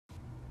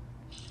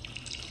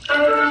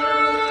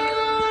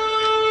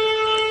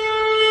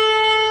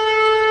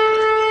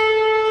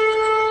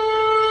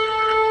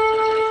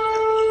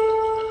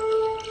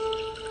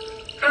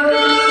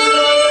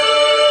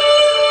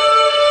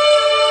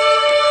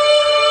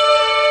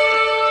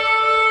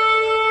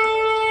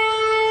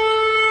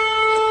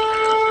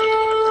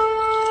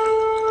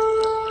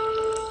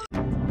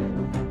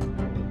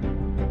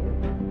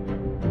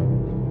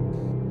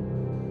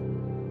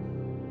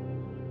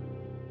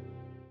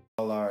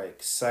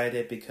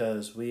excited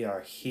because we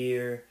are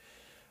here.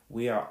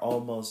 We are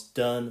almost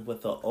done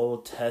with the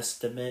Old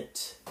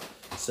Testament.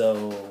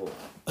 So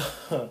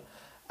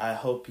I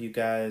hope you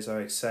guys are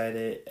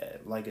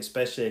excited. Like,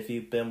 especially if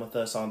you've been with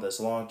us on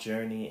this long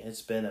journey.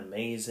 It's been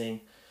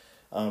amazing.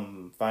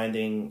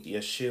 Finding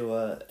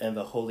Yeshua and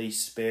the Holy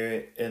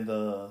Spirit in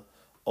the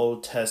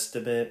Old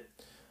Testament.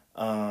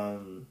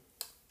 And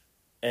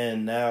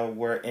now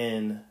we're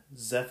in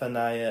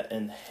Zephaniah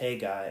and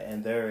Haggai,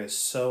 and there is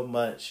so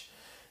much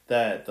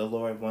that the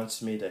Lord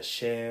wants me to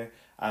share.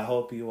 I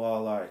hope you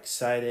all are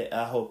excited.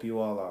 I hope you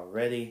all are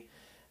ready.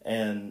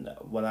 And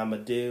what I'm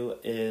going to do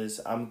is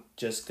I'm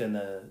just going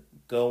to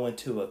go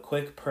into a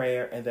quick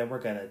prayer, and then we're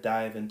going to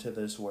dive into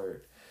this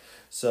word.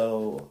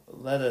 So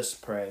let us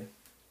pray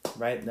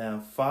right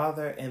now.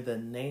 Father, in the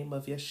name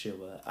of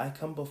Yeshua, I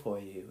come before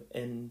you,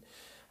 and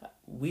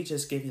we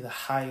just give you the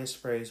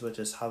highest praise, which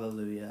is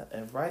hallelujah.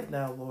 And right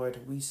now, Lord,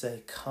 we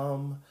say,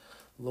 come,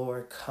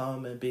 Lord,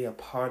 come and be a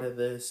part of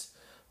this.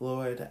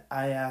 Lord,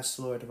 I ask,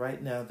 Lord,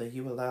 right now that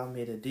you allow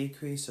me to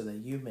decrease so that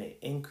you may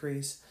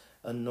increase.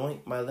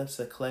 Anoint my lips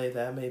of clay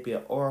that I may be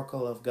an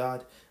oracle of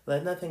God.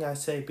 Let nothing I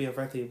say be of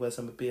earthly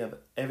wisdom, but be of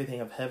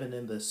everything of heaven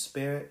in the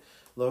spirit.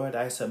 Lord,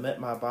 I submit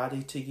my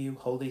body to you.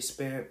 Holy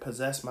Spirit,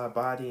 possess my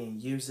body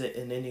and use it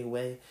in any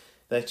way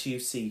that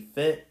you see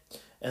fit.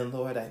 And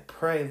Lord, I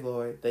pray,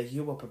 Lord, that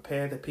you will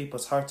prepare the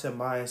people's hearts and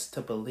minds to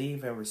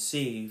believe and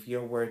receive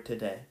your word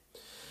today.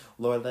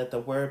 Lord, let the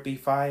word be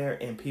fire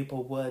and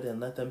people would, and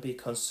let them be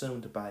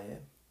consumed by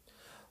it.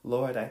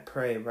 Lord, I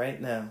pray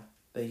right now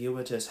that you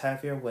would just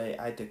have your way.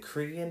 I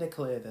decree and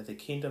declare that the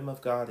kingdom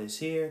of God is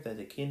here, that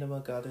the kingdom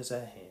of God is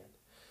at hand.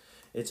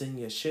 It's in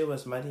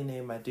Yeshua's mighty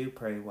name I do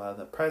pray, while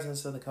the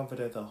presence of the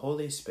Comforter of the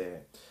Holy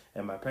Spirit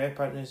and my prayer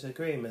partners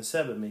agree and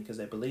said with me because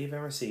they believe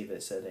and receive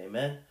it. Said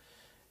amen,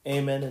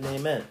 amen, and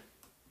amen.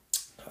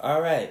 All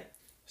right,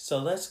 so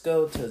let's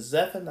go to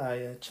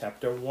Zephaniah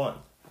chapter 1,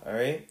 all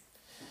right?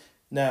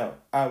 Now,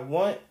 I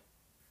want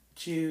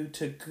you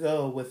to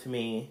go with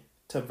me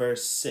to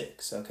verse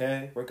 6,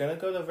 okay? We're going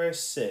to go to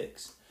verse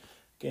 6,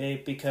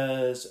 okay?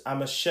 Because I'm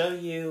going to show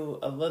you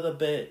a little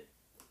bit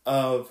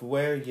of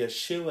where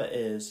Yeshua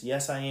is.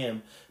 Yes, I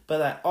am.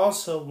 But I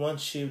also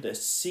want you to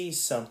see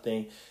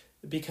something,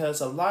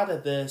 because a lot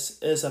of this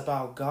is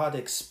about God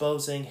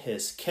exposing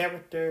his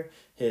character,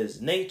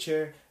 his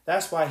nature.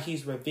 That's why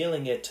he's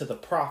revealing it to the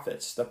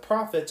prophets. The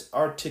prophets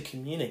are to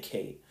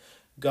communicate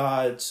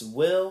God's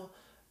will,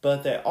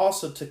 but they're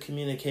also to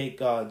communicate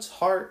God's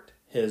heart,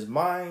 his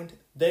mind.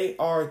 They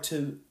are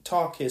to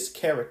talk his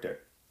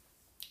character.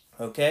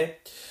 Okay?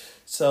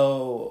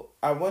 So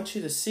I want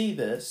you to see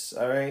this,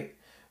 all right?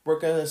 We're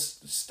going to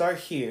start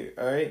here,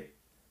 all right?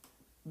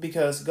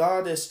 Because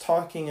God is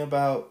talking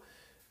about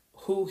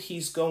who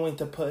he's going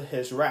to put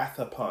his wrath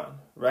upon,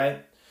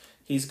 right?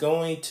 He's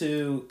going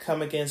to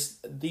come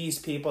against these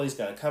people. He's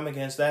going to come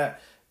against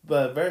that.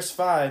 But verse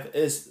 5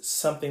 is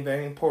something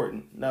very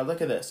important. Now look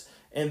at this.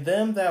 And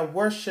them that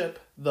worship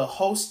the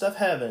host of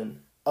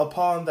heaven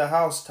upon the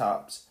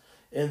housetops,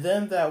 and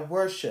them that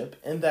worship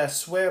and that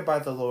swear by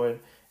the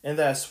Lord, and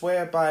that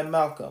swear by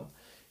Malcolm.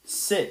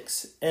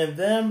 6. And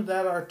them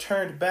that are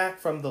turned back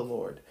from the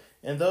Lord,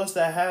 and those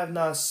that have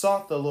not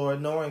sought the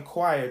Lord nor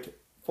inquired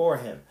for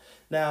him.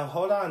 Now,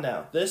 hold on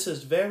now. This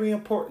is very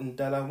important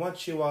that I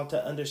want you all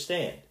to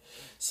understand.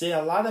 See,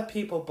 a lot of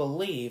people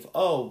believe,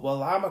 oh,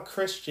 well, I'm a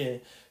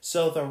Christian,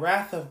 so the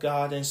wrath of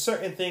God and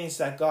certain things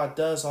that God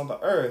does on the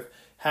earth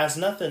has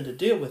nothing to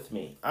do with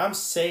me. I'm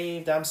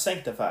saved, I'm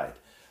sanctified.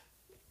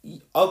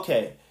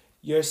 Okay,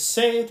 you're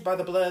saved by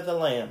the blood of the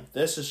Lamb.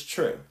 This is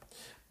true.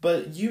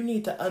 But you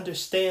need to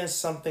understand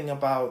something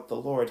about the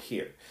Lord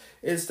here.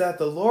 Is that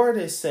the Lord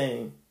is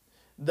saying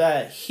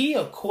that he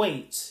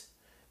equates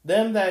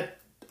them that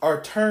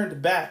are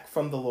turned back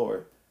from the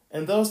Lord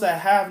and those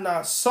that have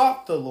not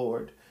sought the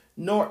Lord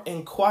nor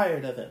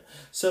inquired of him.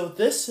 So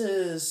this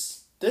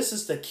is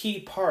the key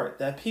part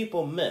that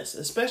people miss,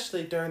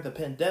 especially during the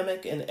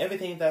pandemic and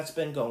everything that's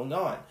been going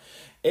on,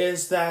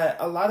 is that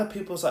a lot of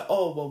people say,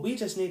 oh, well, we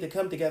just need to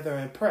come together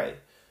and pray.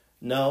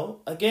 No,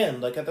 again,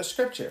 look at the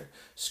scripture.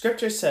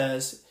 Scripture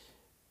says,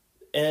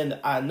 and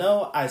I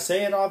know I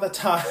say it all the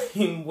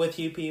time with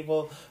you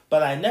people,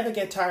 but I never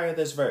get tired of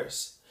this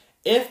verse.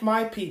 If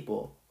my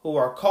people who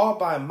are called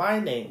by my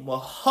name will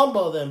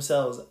humble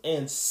themselves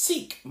and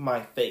seek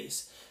my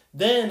face,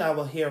 then I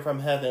will hear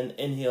from heaven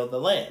and heal the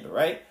land,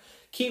 right?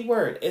 Key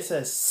word, it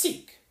says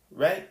seek,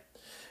 right?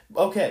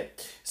 Okay,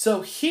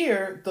 so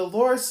here the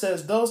Lord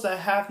says those that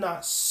have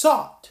not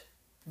sought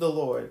the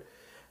Lord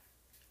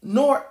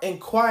nor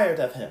inquired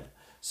of him.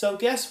 So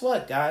guess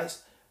what,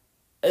 guys?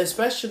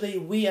 Especially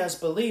we as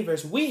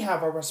believers, we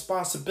have a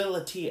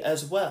responsibility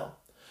as well.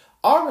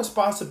 Our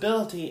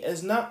responsibility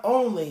is not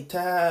only to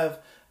have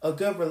a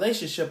good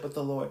relationship with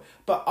the Lord,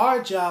 but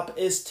our job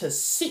is to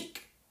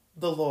seek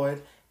the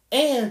Lord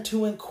and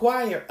to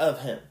inquire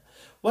of him.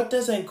 What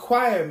does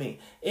inquire mean?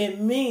 It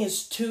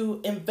means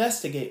to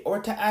investigate or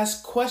to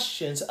ask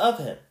questions of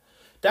him.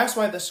 That's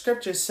why the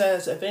scripture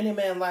says, if any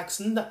man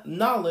lacks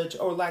knowledge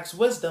or lacks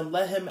wisdom,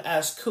 let him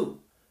ask who?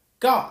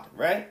 God,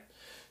 right?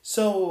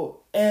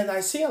 So, and I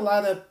see a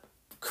lot of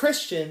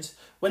Christians,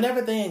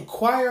 whenever they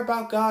inquire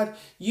about God,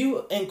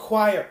 you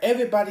inquire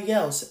everybody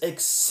else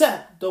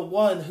except the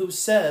one who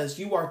says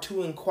you are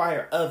to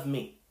inquire of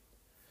me.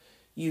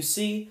 You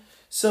see?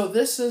 So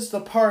this is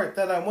the part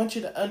that I want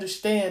you to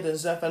understand in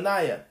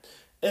Zephaniah,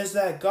 is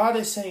that God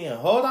is saying,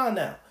 hold on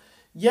now.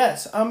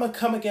 Yes, I'm going to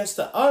come against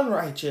the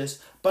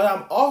unrighteous, but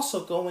I'm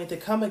also going to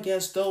come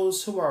against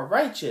those who are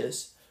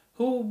righteous,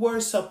 who were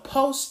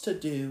supposed to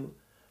do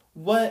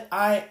what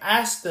I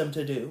asked them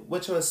to do,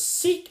 which was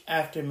seek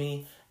after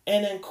me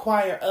and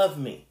inquire of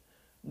me.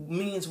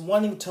 Means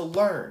wanting to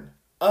learn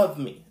of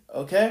me,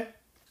 okay?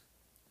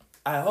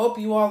 I hope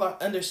you all are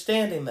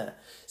understanding that.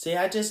 See,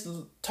 I just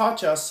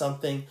taught y'all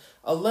something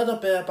a little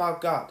bit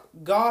about God.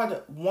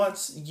 God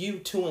wants you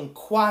to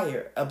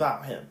inquire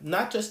about him.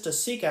 Not just to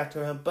seek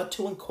after him, but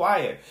to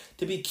inquire,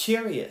 to be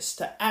curious,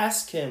 to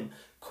ask him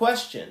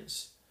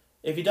questions.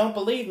 If you don't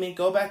believe me,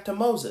 go back to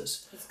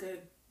Moses. That's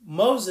good.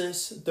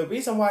 Moses, the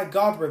reason why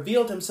God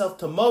revealed himself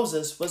to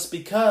Moses was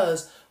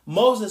because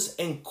Moses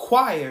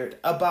inquired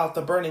about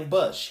the burning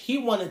bush. He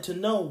wanted to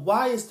know,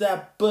 why is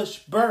that bush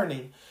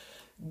burning?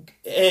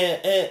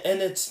 And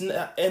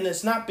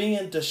it's not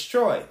being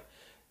destroyed.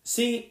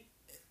 See,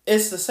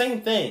 it's the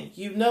same thing.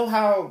 You know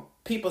how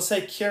people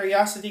say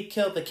curiosity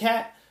killed the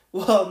cat?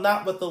 Well,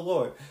 not with the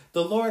Lord.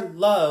 The Lord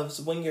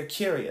loves when you're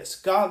curious.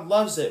 God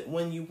loves it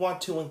when you want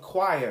to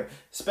inquire,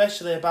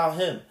 especially about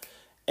him.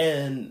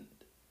 And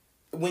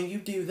when you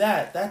do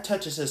that, that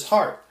touches his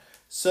heart.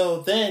 So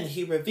then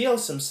he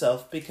reveals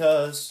himself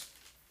because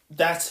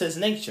that's his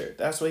nature.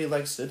 That's what he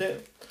likes to do.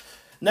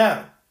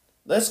 Now,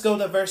 let's go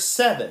to verse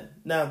 7.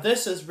 Now,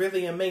 this is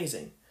really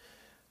amazing.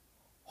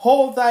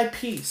 Hold thy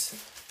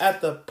peace at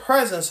the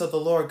presence of the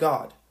Lord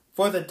God,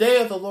 for the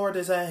day of the Lord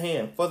is at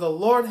hand. For the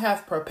Lord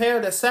hath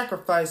prepared a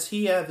sacrifice,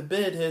 he hath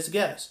bid his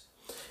guests.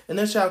 And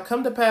it shall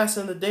come to pass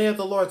in the day of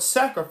the Lord's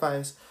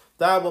sacrifice,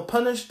 that I will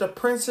punish the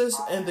princes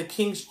and the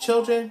king's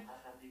children,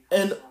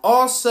 and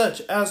all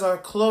such as are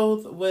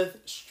clothed with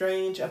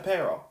strange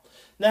apparel.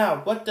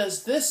 Now, what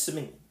does this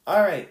mean?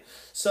 All right,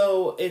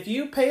 so if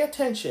you pay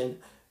attention,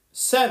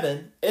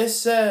 7, it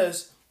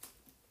says,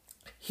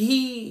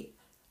 the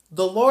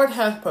Lord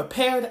hath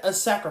prepared a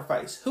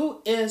sacrifice.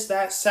 Who is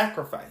that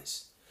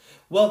sacrifice?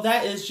 Well,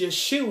 that is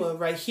Yeshua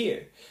right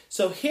here.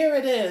 So here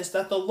it is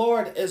that the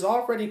Lord is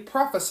already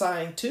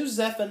prophesying to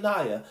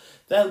Zephaniah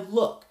that,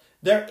 look,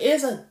 there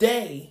is a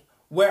day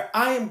where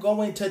I am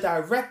going to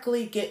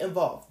directly get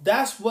involved.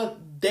 That's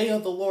what day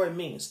of the Lord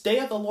means. Day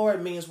of the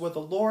Lord means where the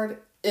Lord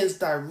is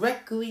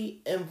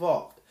directly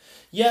involved.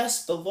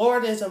 Yes, the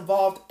Lord is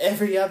involved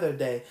every other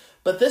day,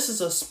 but this is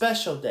a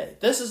special day.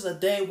 This is a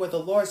day where the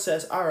Lord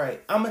says, all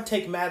right, I'm going to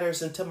take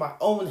matters into my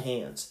own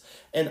hands,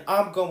 and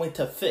I'm going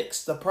to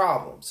fix the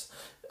problems,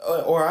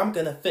 or I'm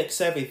going to fix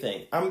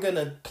everything. I'm going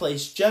to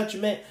place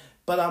judgment,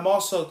 but I'm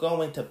also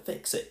going to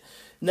fix it.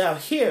 Now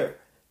here,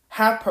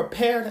 have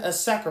prepared a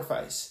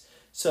sacrifice.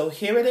 So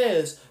here it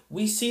is.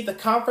 We see the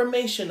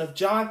confirmation of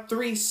John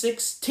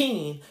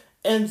 3:16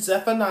 and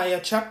Zephaniah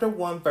chapter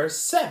 1 verse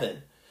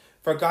 7.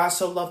 For God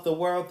so loved the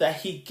world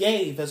that he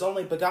gave his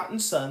only begotten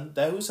Son,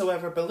 that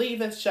whosoever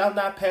believeth shall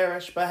not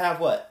perish, but have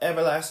what?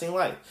 Everlasting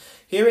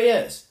life. Here he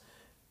is.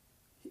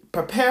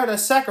 Prepared a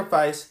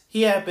sacrifice,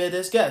 he hath bid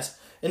his guests.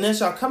 And it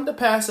shall come to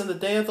pass in the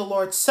day of the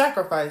Lord's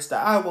sacrifice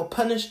that I will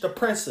punish the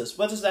princes.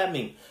 What does that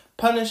mean?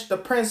 Punish the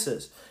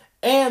princes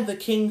and the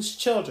king's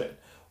children.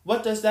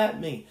 What does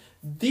that mean?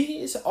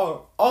 These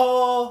are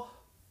all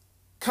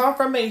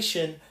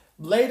confirmation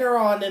later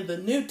on in the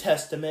New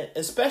Testament,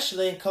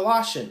 especially in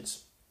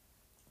Colossians.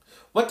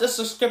 What does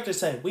the scripture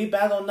say? We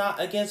battle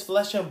not against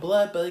flesh and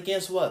blood, but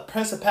against what?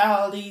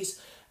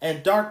 Principalities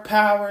and dark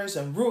powers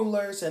and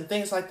rulers and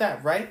things like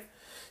that, right?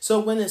 So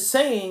when it's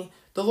saying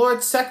the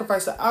Lord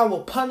sacrificed that I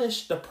will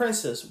punish the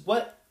princes,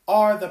 what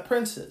are the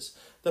princes?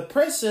 The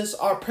princes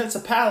are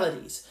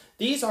principalities.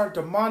 These are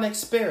demonic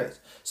spirits.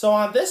 So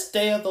on this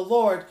day of the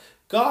Lord,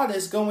 God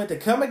is going to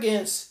come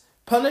against,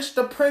 punish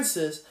the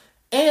princes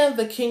and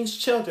the king's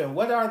children.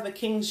 What are the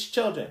king's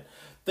children?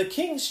 The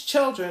king's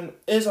children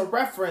is a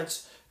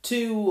reference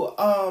to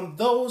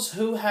those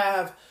who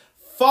have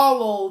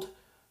followed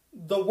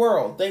the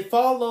world. They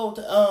followed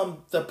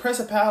the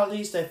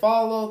principalities. They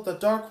followed the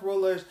dark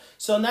rulers.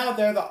 So now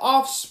they're the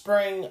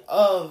offspring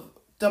of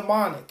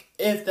demonic,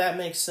 if that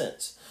makes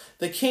sense.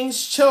 The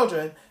king's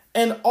children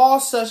and all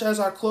such as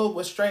are clothed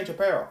with strange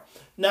apparel.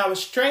 Now, a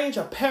strange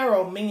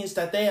apparel means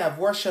that they have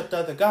worshipped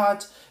other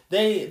gods.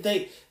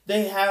 They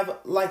have,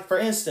 like, for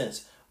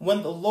instance,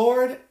 when the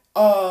Lord,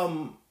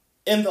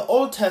 in the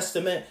Old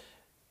Testament,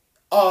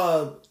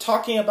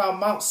 talking about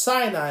Mount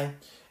Sinai,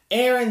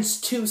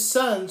 Aaron's 2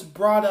 sons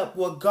brought up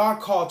what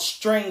God called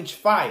strange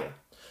fire.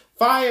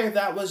 Fire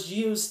that was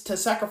used to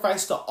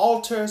sacrifice to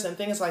altars and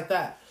things like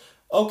that.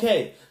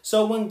 Okay,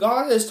 so when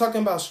God is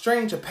talking about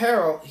strange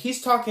apparel,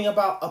 he's talking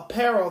about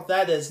apparel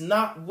that is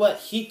not what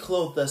he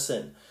clothed us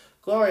in.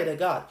 Glory to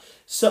God.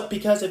 So,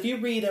 because if you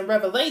read in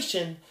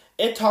Revelation,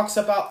 it talks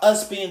about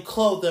us being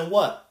clothed in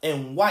what?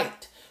 In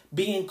white.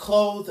 being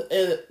clothed,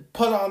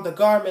 put on the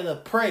garment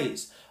of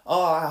praise.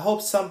 Oh, I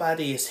hope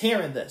somebody is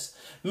hearing this.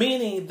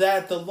 Meaning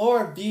that the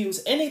Lord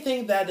views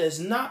anything that is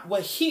not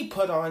what he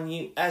put on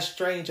you as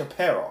strange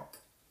apparel.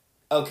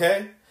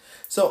 Okay?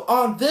 So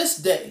on this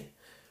day,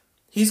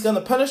 he's going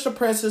to punish the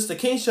princes, the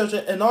king's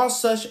children, and all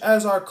such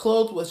as are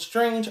clothed with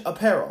strange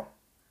apparel.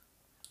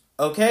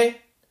 Okay?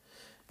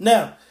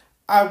 Now,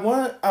 I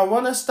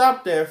want to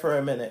stop there for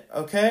a minute,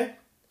 okay?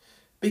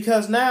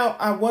 Because now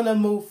I want to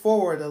move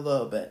forward a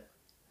little bit,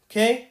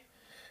 okay?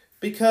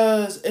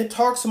 Because it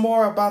talks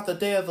more about the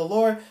day of the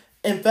Lord.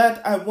 In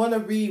fact, I want to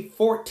read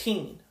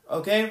 14,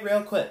 okay,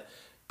 real quick.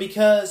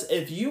 Because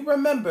if you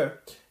remember,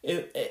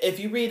 if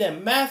you read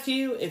in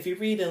Matthew, if you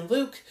read in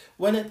Luke,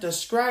 when it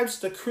describes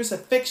the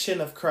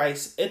crucifixion of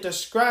Christ, it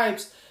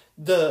describes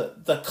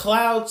the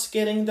clouds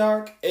getting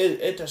dark.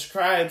 It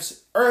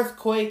describes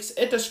earthquakes.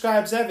 It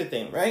describes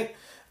everything, right?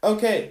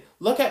 Okay,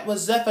 look at what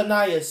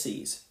Zephaniah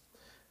sees.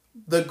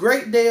 The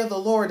great day of the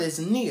Lord is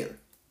near.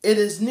 It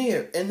is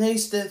near and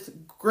hasteth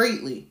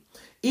greatly.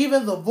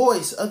 Even the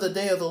voice of the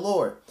day of the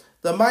Lord.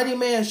 The mighty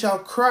man shall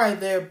cry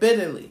there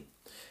bitterly.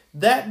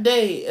 That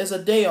day is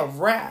a day of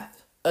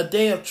wrath, a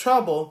day of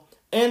trouble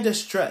and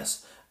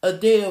distress, a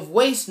day of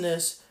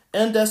wasteness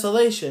and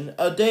desolation,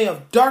 a day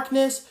of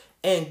darkness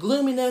and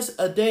gloominess,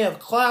 a day of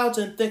clouds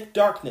and thick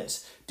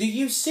darkness. Do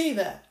you see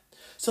that?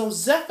 So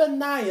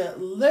Zephaniah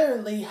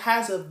literally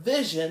has a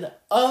vision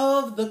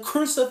of the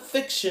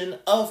crucifixion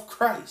of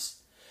Christ.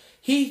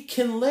 He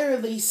can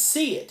literally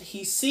see it.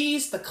 He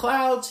sees the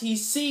clouds. He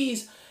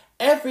sees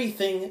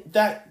everything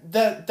that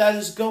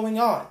is going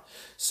on.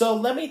 So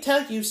let me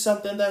tell you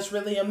something that's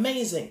really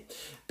amazing.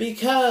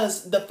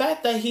 Because the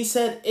fact that he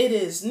said it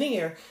is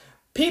near,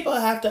 people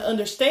have to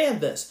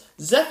understand this.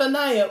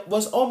 Zephaniah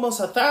was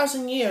almost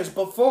 1,000 years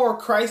before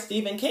Christ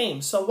even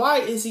came. So why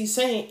is he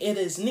saying it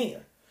is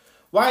near?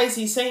 Why is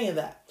he saying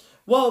that?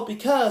 Well,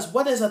 because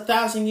what is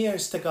 1,000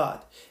 years to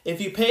God?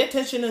 If you pay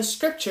attention in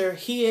scripture,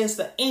 he is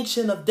the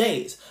ancient of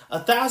days.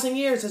 1,000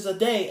 years is a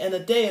day, and a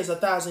day is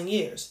 1,000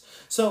 years.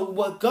 So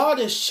what God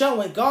is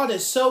showing, God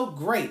is so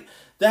great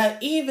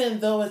that even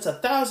though it's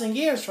 1,000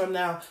 years from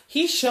now,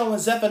 he's showing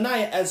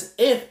Zephaniah as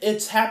if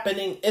it's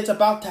happening, it's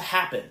about to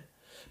happen.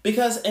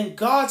 Because in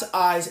God's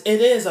eyes, it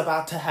is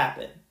about to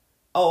happen.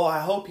 Oh, I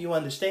hope you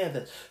understand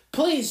this.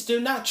 Please do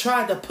not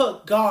try to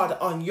put God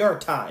on your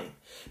time.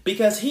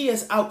 Because he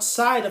is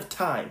outside of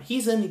time.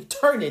 He's in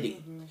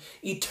eternity. Mm-hmm.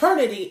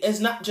 Eternity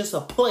is not just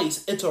a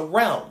place, it's a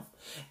realm.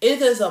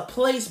 It is a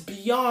place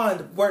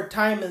beyond where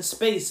time and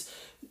space,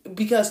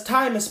 because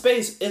time and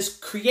space is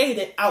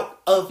created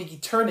out of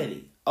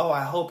eternity. Oh,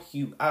 I hope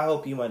you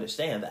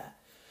understand that.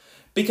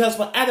 Because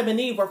when Adam and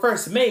Eve were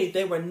first made,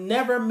 they were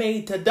never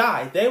made to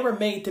die. They were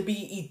made to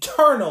be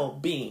eternal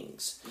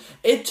beings.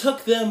 It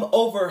took them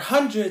over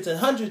hundreds and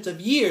hundreds of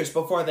years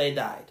before they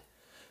died.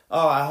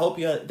 Oh, I hope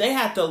they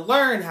had to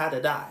learn how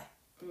to die.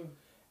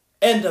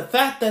 And the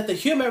fact that the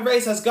human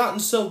race has gotten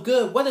so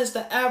good, what is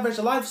the average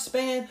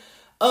lifespan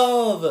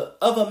of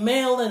a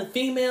male and a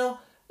female?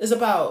 Is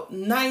about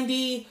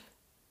 90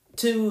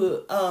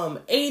 to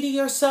 80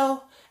 or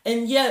so.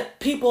 And yet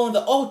people in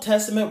the Old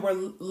Testament were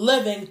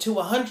living to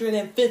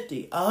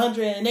 150,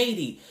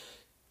 180,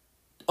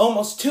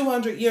 almost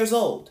 200 years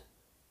old.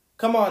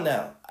 Come on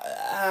now.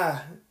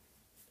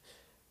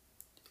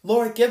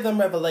 Lord, give them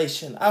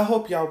revelation. I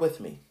hope y'all with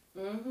me.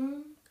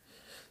 Mm-hmm.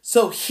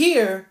 So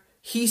here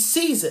he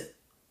sees it.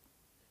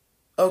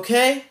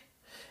 Okay?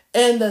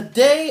 And the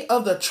day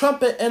of the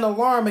trumpet and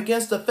alarm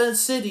against the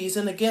fenced cities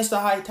and against the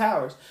high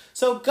towers.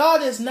 So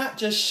God is not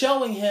just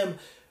showing him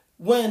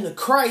when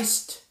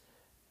Christ,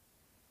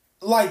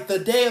 like the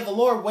day of the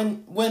Lord,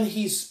 when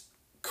he's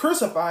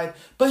crucified,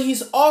 but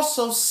he's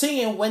also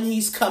seeing when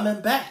he's coming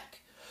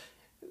back.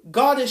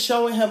 God is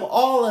showing him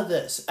all of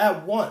this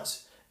at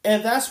once.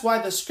 And that's why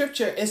the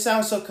scripture, it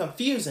sounds so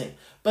confusing.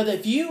 But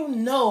if you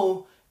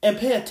know and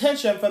pay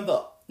attention from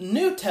the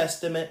New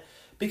Testament,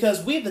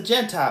 because we the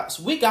Gentiles,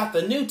 we got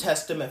the New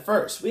Testament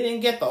first. We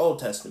didn't get the Old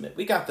Testament.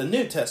 We got the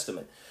New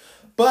Testament.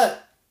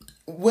 But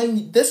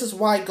this is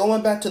why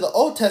going back to the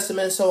Old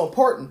Testament is so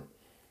important.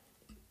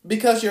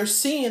 Because you're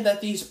seeing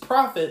that these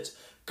prophets,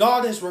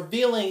 God is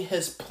revealing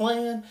his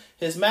plan,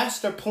 his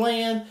master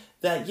plan,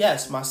 that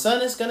yes, my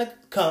son is going to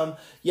come.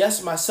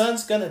 Yes, my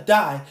son's going to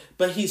die.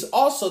 But he's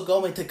also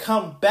going to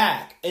come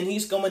back. And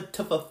he's going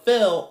to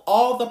fulfill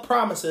all the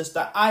promises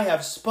that I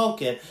have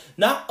spoken.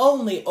 Not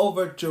only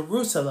over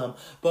Jerusalem,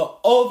 but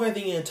over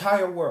the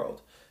entire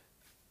world.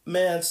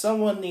 Man,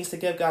 someone needs to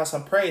give God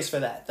some praise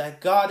for that.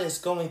 That God is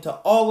going to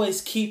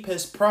always keep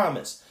his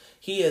promise.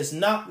 He is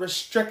not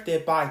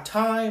restricted by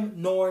time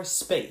nor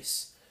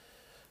space.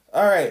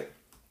 All right.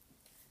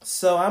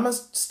 So I'm going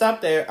to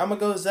stop there. I'm going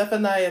to go to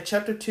Zephaniah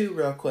chapter 2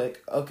 real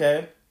quick,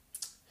 okay?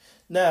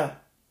 Now,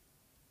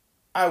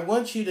 I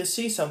want you to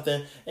see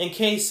something in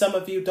case some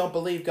of you don't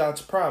believe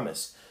God's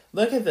promise.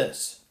 Look at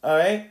this, all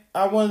right?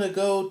 I want to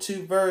go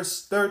to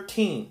verse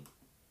 13,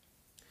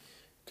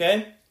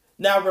 okay?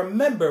 Now,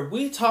 remember,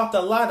 we talked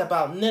a lot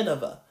about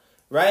Nineveh.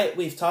 right?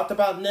 We've talked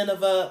about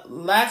Nineveh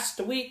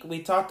last week.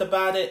 We talked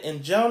about it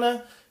in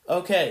Jonah.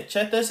 Okay,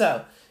 check this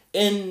out.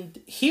 And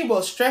he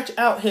will stretch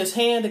out his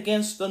hand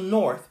against the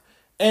north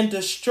and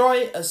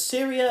destroy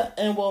Assyria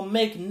and will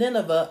make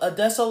Nineveh a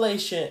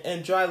desolation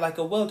and dry like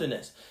a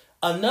wilderness.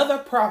 Another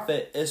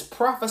prophet is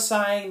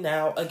prophesying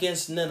now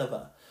against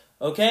Nineveh.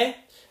 Okay?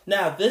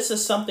 Now, this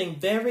is something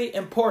very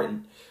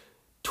important.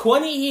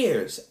 20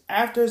 years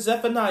after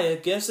Zephaniah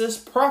gives this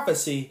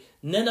prophecy,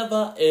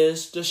 Nineveh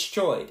is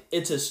destroyed.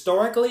 It's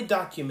historically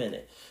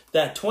documented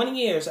that 20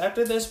 years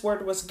after this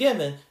word was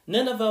given,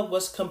 Nineveh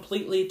was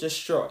completely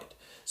destroyed.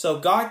 So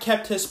God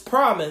kept his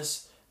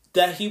promise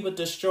that he would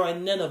destroy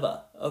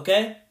Nineveh.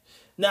 Okay?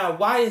 Now,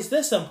 why is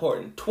this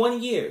important? 20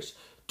 years.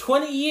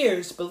 20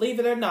 years, believe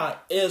it or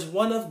not, is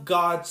one of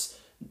God's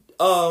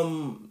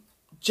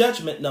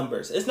judgment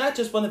numbers. It's not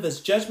just one of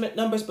his judgment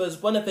numbers, but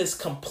it's one of his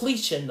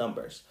completion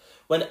numbers.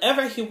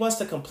 Whenever he wants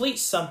to complete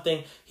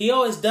something, he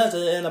always does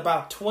it in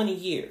about 20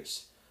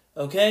 years.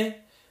 Okay?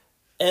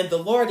 And the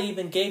Lord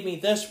even gave me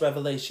this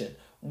revelation.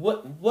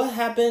 What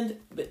happened?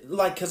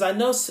 Like, because I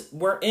know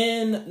we're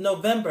in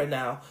November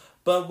now,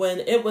 but when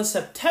it was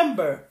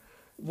September,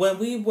 when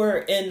we were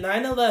in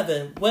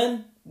 9/11,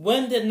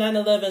 when did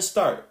 9/11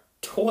 start?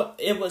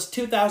 It was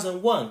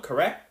 2001,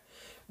 correct?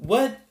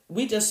 What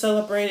we just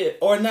celebrated,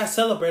 or not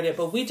celebrated,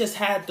 but we just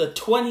had the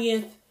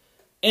 20th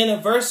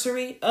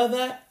anniversary of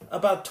that,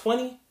 about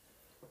 20.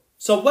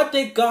 So what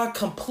did God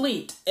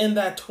complete in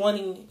that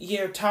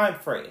 20-year time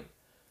frame?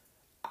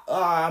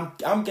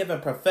 I'm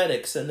giving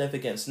prophetic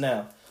significance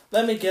now.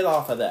 Let me get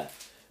off of that.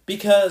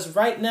 Because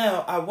right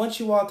now, I want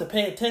you all to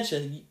pay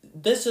attention.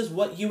 This is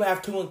what you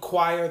have to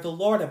inquire the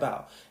Lord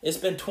about. It's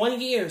been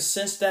 20 years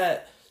since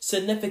that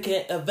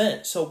significant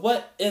event. So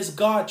what is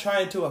God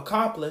trying to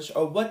accomplish,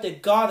 or what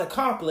did God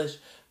accomplish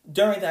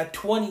during that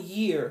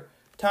 20-year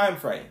time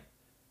frame?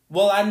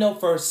 Well, I know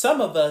for some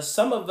of us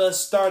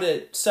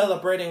started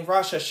celebrating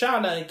Rosh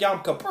Hashanah and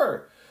Yom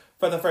Kippur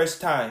for the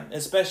first time,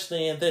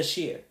 especially in this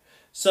year.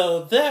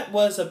 So that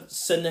was a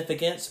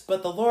significance,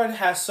 but the Lord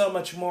has so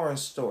much more in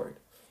store.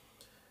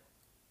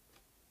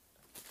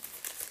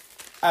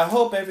 I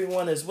hope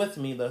everyone is with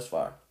me thus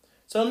far.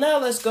 So now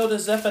let's go to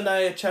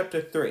Zephaniah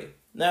chapter 3.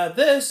 Now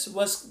this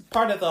was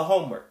part of the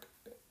homework.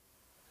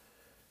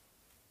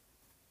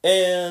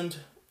 And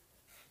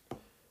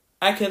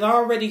I can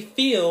already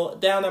feel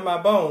down in my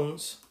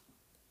bones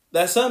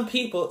that some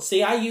people,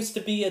 see, I used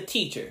to be a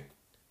teacher.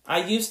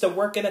 I used to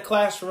work in a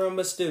classroom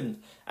with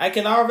students. I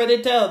can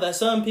already tell that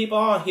some people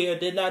on here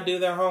did not do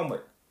their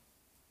homework.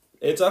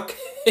 It's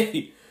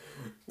okay.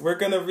 We're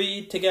going to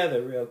read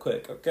together real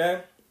quick,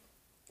 okay?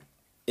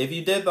 If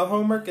you did the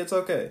homework, it's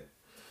okay.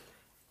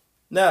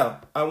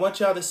 Now, I want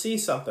y'all to see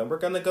something. We're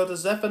going to go to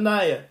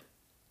Zephaniah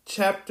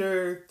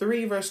chapter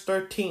 3, verse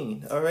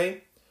 13, all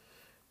right?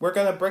 We're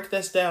going to break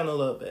this down a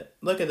little bit.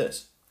 Look at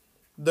this.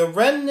 The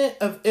remnant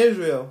of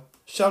Israel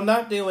shall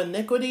not do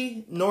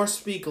iniquity, nor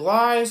speak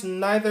lies,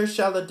 neither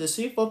shall a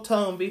deceitful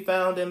tongue be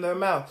found in their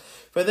mouth.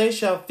 For they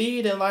shall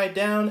feed and lie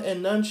down,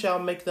 and none shall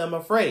make them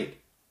afraid.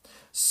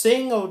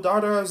 Sing, O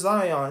daughter of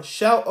Zion.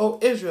 Shout, O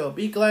Israel.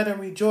 Be glad and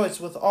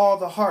rejoice with all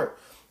the heart,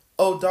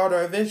 O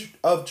daughter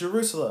of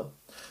Jerusalem.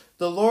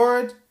 The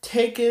Lord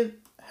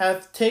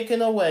hath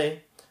taken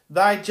away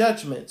thy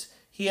judgments.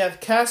 He hath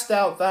cast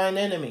out thine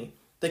enemy.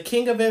 The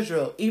King of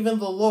Israel, even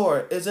the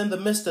Lord, is in the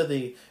midst of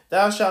thee.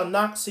 Thou shalt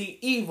not see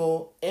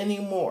evil any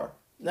more.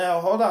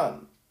 Now, hold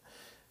on.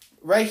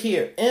 Right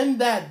here. In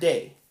that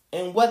day.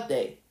 In what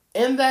day?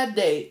 In that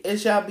day it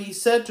shall be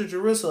said to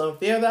Jerusalem,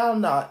 fear thou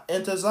not,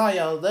 and to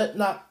Zion, let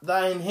not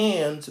thine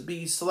hands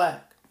be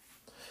slack.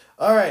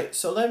 All right,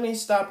 so let me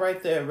stop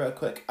right there real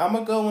quick. I'm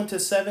going to go into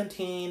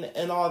 17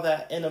 and all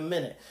that in a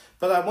minute.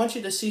 But I want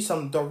you to see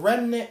something. The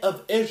remnant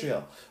of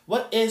Israel.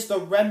 What is the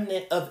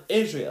remnant of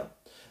Israel?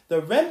 The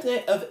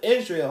remnant of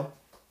Israel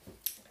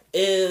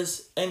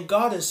is, and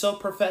God is so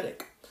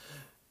prophetic.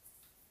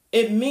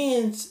 It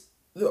means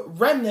the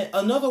remnant,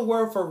 another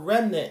word for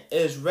remnant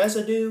is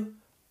residue,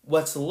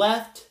 what's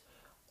left,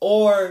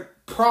 or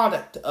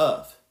product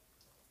of.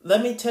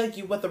 Let me tell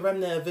you what the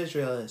remnant of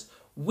Israel is.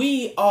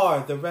 We are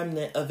the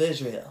remnant of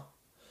Israel.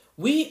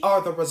 We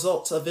are the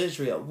results of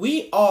Israel.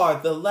 We are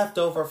the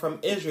leftover from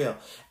Israel.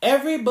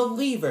 Every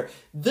believer,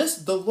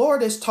 the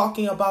Lord is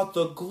talking about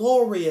the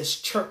glorious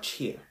church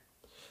here.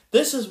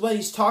 This is what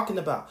he's talking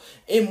about.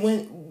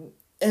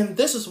 And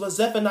this is what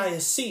Zephaniah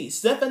sees.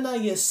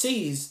 Zephaniah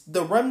sees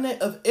the remnant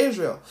of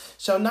Israel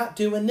shall not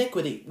do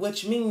iniquity,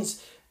 which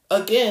means,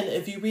 again,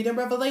 if you read in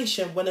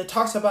Revelation, when it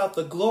talks about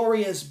the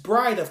glorious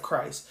bride of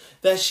Christ,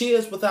 that she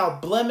is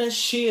without blemish,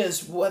 she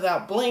is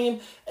without blame,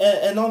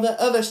 and all the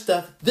other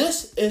stuff,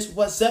 this is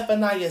what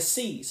Zephaniah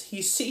sees.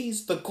 He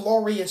sees the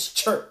glorious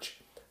church,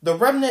 the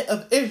remnant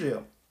of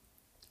Israel.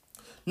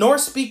 Nor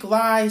speak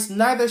lies,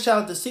 neither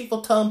shall a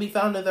deceitful tongue be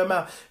found in their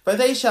mouth. For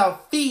they shall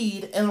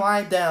feed and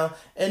lie down,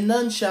 and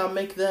none shall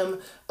make them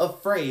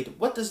afraid.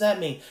 What does that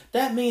mean?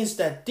 That means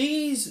that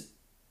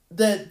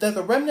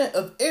the remnant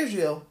of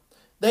Israel,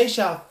 they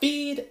shall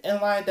feed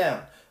and lie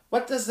down.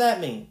 What does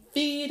that mean?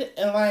 Feed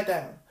and lie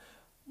down.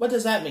 What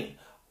does that mean?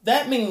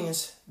 That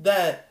means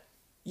that,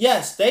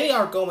 yes, they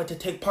are going to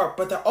take part,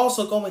 but they're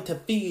also going to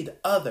feed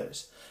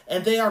others.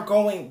 And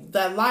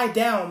that lie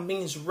down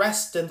means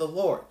rest in the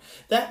Lord.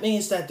 That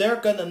means that they're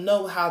going to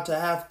know how to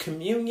have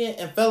communion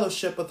and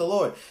fellowship with the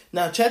Lord.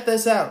 Now check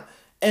this out.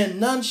 And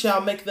none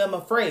shall make them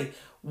afraid.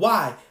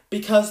 Why?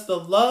 Because the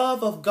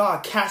love of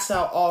God casts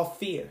out all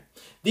fear.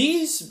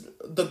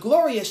 The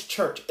glorious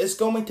church is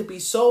going to be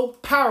so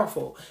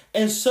powerful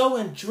and so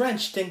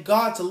entrenched in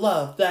God's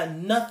love that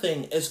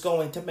nothing is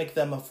going to make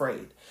them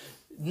afraid.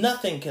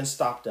 Nothing can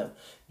stop them.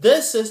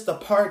 This is the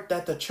part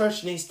that the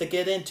church needs to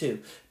get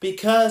into.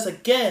 Because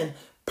again,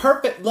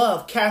 perfect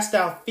love cast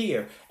out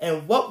fear.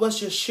 And what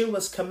was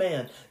Yeshua's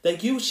command?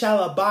 That you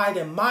shall abide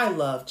in my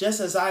love, just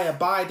as I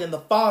abide in the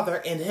Father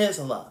in his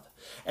love.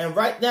 And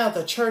right now,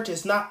 the church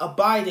is not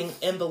abiding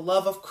in the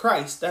love of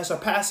Christ that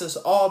surpasses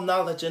all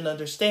knowledge and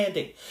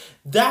understanding.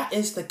 That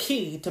is the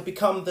key to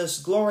become this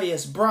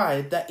glorious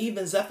bride that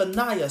even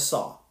Zephaniah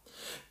saw.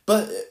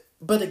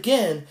 But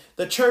again,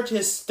 the church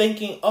is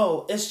thinking,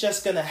 oh, it's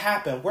just going to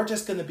happen. We're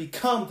just going to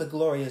become the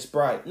glorious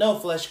bride. No,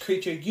 flesh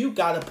creature, you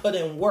got to put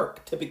in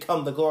work to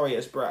become the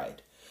glorious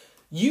bride.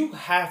 You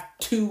have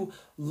to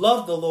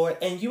love the Lord,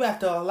 and you have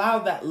to allow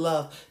that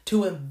love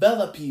to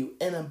envelop you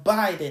and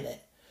abide in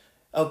it.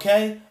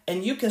 Okay?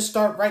 And you can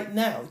start right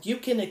now. You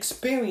can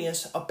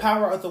experience a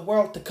power of the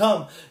world to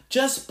come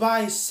just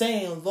by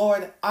saying,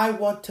 Lord, I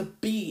want to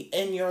be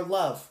in your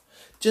love.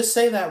 Just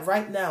say that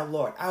right now,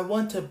 Lord. I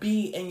want to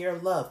be in your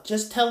love.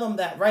 Just tell him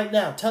that right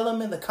now. Tell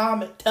him in the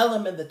comment. Tell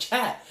him in the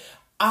chat.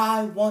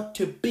 I want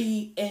to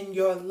be in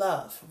your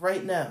love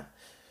right now.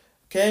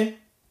 Okay?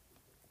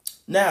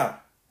 Now,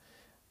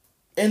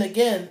 and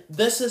again,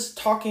 this is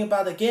talking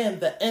about,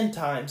 again, the end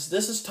times.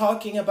 This is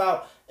talking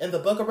about in the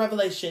book of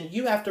Revelation.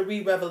 You have to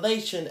read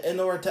Revelation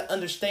in order to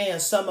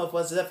understand some of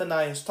what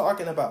Zephaniah is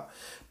talking about.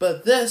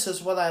 But this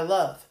is what I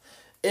love,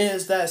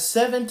 is that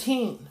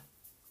 17...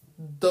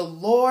 the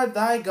Lord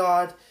thy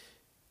God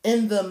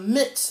in the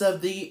midst of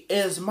thee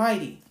is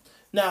mighty.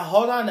 Now,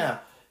 hold on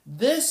now.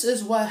 This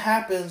is what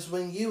happens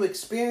when you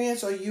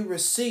experience or you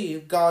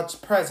receive God's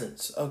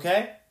presence,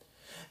 okay?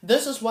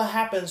 This is what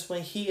happens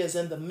when he is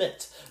in the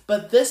midst.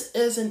 But this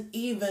isn't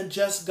even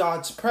just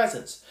God's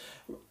presence.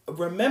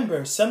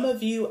 Remember, some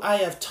of you, I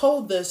have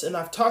told this and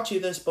I've taught you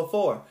this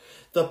before.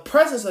 The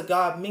presence of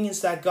God means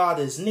that God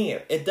is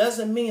near. It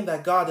doesn't mean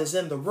that God is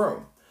in the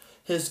room.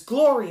 His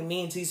glory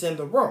means he's in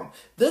the room.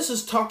 This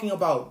is talking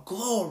about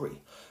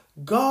glory.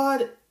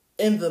 God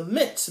in the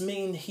midst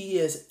means he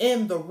is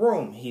in the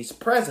room. He's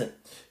present.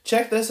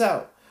 Check this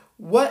out.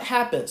 What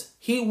happens?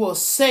 He will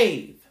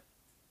save.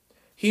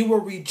 He will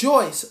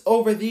rejoice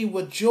over thee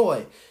with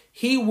joy.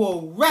 He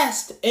will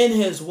rest in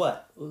his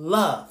what?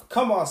 Love.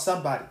 Come on,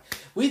 somebody.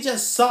 We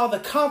just saw the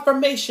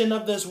confirmation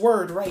of this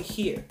word right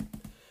here.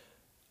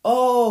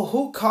 Oh,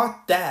 who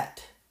caught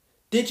that?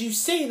 Did you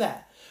see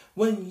that?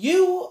 When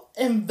you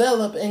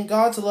envelop in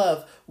God's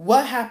love,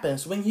 what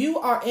happens? When you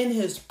are in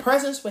his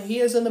presence, when he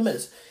is in the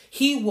midst,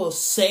 he will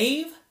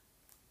save.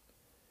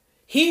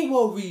 He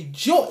will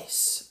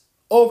rejoice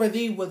over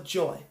thee with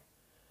joy.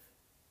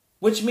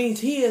 Which means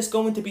he is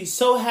going to be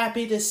so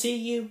happy to see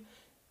you.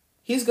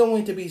 He's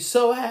going to be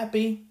so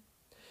happy.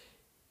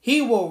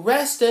 He will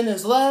rest in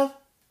his love.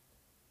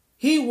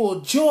 He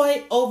will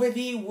joy over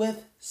thee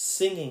with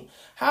singing.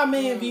 How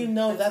many of you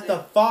know that the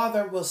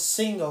Father will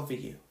sing over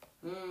you?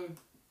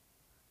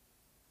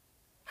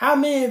 How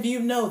many of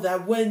you know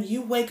that when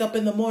you wake up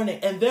in the morning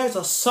and there's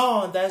a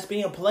song that's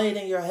being played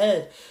in your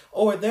head,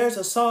 or there's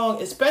a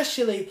song,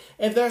 especially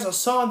if there's a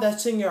song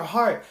that's in your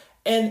heart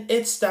and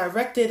it's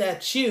directed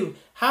at you,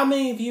 how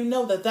many of you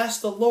know that that's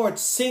the Lord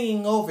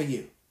singing over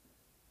you?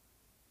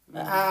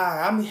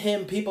 I'm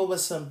hitting people with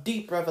some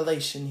deep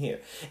revelation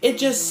here. It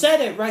just said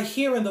it right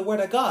here in the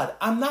Word of God.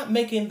 I'm not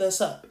making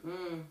this up.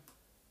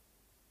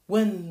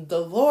 When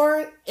the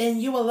Lord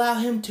and you allow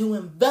him to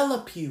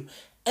envelop you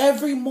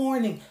every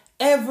morning,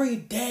 every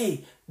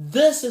day,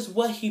 this is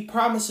what he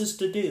promises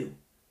to do.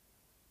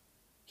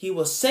 He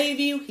will save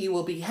you. He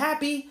will be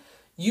happy.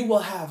 You will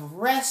have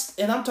rest.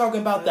 And I'm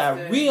talking about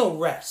that real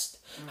rest.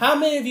 How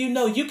many of you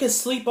know you can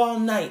sleep all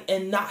night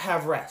and not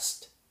have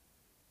rest?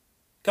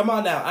 Come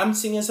on now. I'm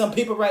seeing some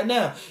people right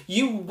now.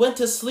 You went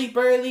to sleep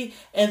early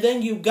and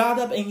then you got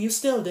up and you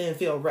still didn't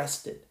feel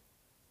rested.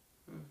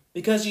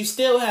 Because you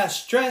still had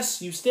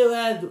stress. You still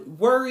had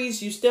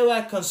worries. You still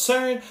had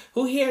concern.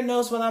 Who here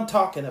knows what I'm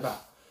talking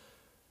about?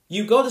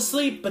 You go to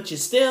sleep, but you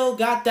still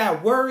got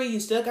that worry. You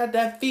still got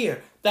that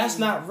fear. That's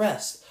not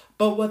rest.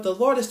 But what the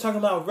Lord is talking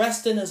about,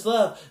 rest in his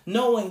love,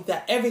 knowing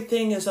that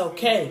everything is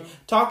okay.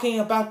 Talking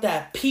about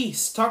that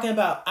peace. Talking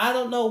about, I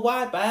don't know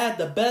why, but I had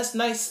the best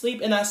night's sleep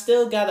and I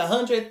still got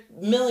 100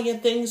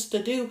 million things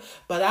to do,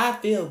 but I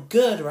feel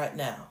good right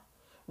now.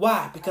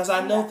 Why? Because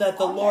I know that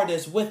the Lord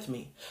is with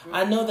me.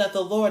 I know that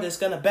the Lord is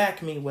going to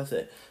back me with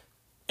it.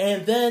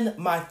 And then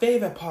my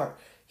favorite part,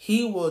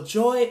 he will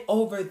joy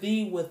over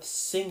thee with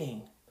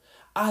singing.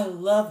 I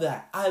love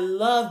that. I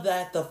love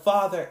that the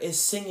Father is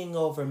singing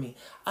over me.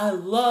 I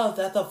love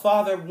that the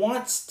Father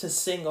wants to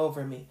sing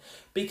over me.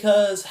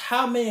 Because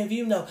how many of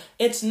you know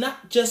it's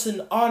not just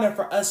an honor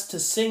for us to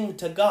sing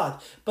to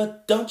God,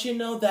 but don't you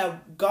know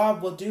that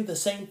God will do the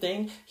same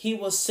thing? He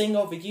will sing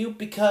over you,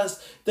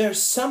 because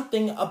there's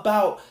something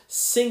about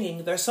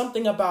singing. There's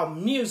something about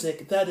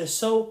music that is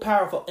so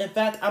powerful. In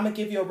fact, I'm going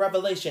to give you a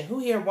revelation. Who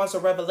here wants a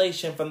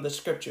revelation from the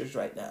scriptures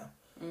right now?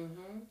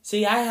 Mm-hmm.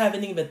 See, I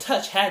haven't even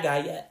touched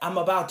Haggai yet. I'm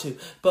about to.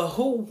 But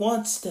who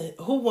wants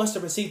to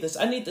receive this?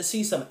 I need to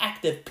see some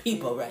active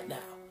people right now.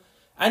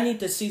 I need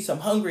to see some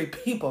hungry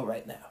people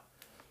right now.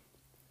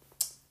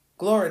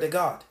 Glory to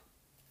God.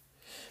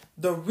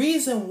 The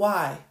reason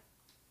why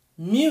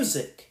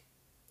music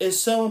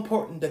is so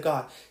important to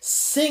God,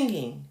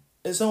 singing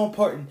is so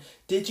important.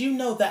 Did you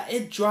know that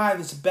it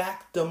drives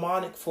back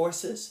demonic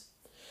forces?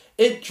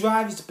 It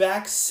drives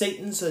back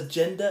Satan's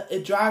agenda.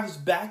 It drives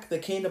back the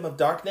kingdom of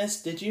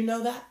darkness. Did you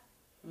know that?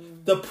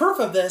 The proof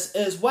of this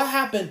is what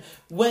happened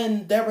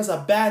when there was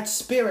a bad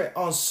spirit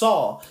on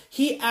Saul.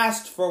 He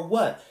asked for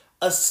what?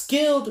 A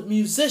skilled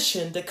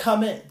musician to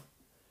come in.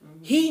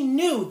 He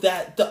knew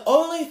that the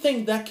only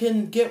thing that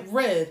can get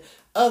rid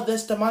of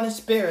this demonic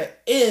spirit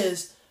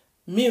is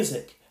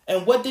music.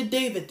 And what did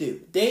David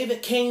do?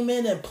 David came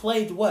in and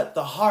played what?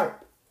 The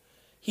harp.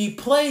 He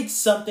played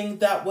something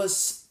that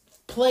was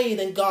played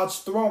in God's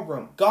throne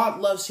room.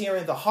 God loves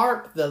hearing the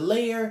harp, the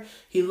lyre.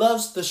 He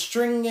loves the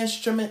string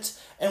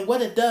instruments. And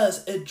what it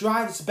does, it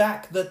drives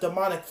back the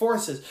demonic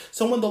forces.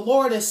 So when the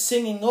Lord is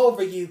singing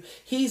over you,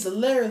 he's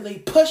literally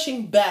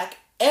pushing back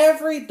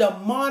every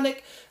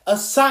demonic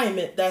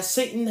assignment that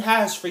Satan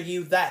has for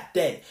you that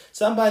day.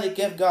 Somebody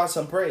give God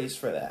some praise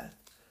for that.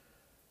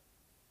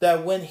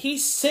 That when he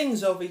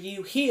sings over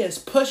you, he is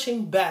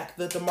pushing back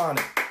the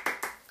demonic.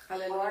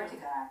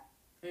 Hallelujah.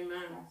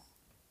 Amen.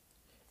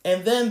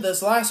 And then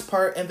this last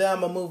part, and then I'm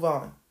going to move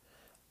on.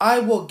 I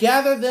will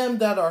gather them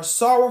that are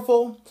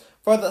sorrowful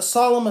for the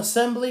solemn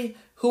assembly,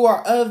 who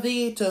are of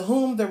thee, to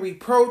whom the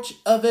reproach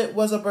of it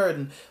was a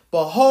burden.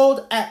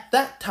 Behold, at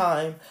that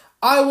time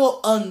I will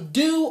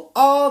undo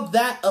all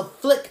that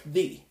afflict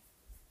thee,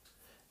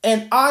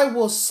 and I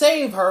will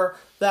save her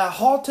that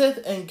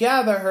halteth, and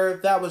gather her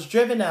that was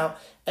driven out,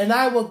 and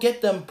I will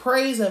get them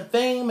praise and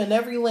fame in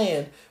every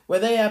land where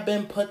they have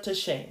been put to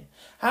shame.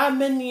 How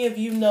many of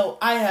you know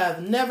I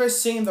have never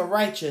seen the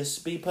righteous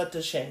be put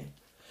to shame?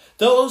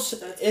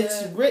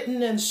 It's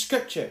written in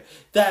scripture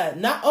that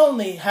not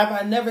only have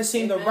I never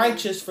seen the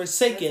righteous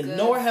forsaken,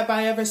 nor have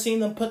I ever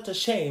seen them put to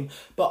shame,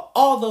 but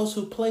all those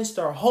who place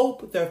their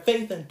hope, their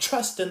faith, and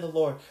trust in the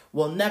Lord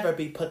will never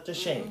be put to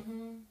shame.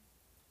 Mm-hmm.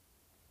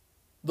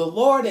 The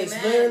Lord is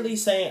literally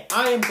saying,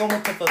 I am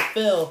going to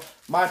fulfill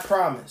my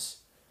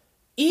promise.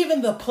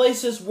 Even the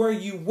places where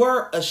you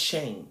were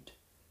ashamed,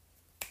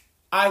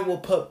 I will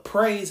put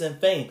praise and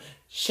fame.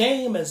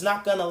 Shame is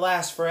not going to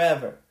last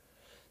forever.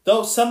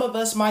 Though some of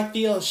us might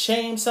feel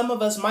ashamed, some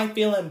of us might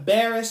feel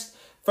embarrassed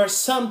for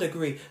some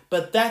degree,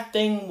 but that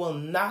thing will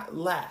not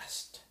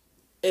last.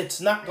 It's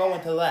not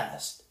going to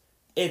last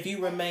if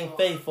you remain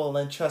faithful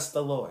and trust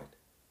the Lord.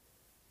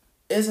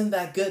 Isn't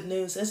that good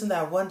news? Isn't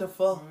that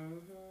wonderful? Mm-hmm.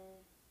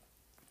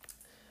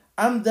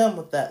 I'm done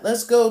with that.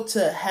 Let's go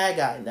to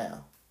Haggai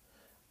now.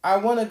 I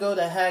want to go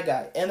to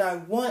Haggai, and I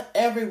want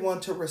everyone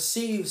to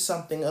receive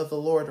something of the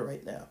Lord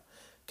right now.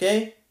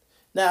 Okay?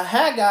 Now,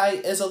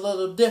 Haggai is a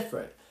little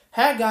different.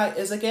 Haggai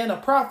is again a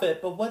prophet,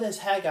 but what is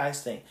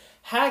Haggai's thing?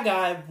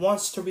 Haggai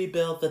wants to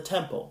rebuild the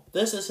temple.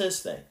 This is his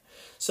thing.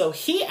 So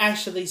he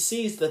actually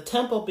sees the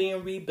temple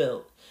being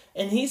rebuilt,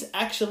 and he's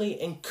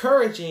actually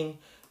encouraging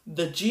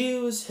the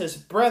Jews, his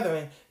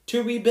brethren,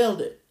 to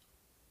rebuild it.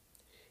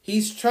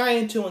 He's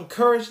trying to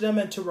encourage them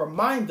and to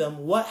remind them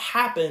what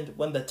happened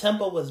when the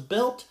temple was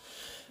built,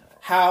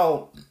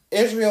 how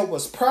Israel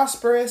was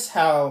prosperous,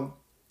 how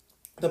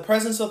the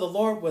presence of the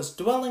Lord was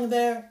dwelling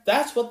there.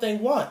 That's what they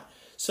want.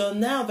 So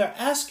now they're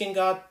asking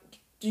God,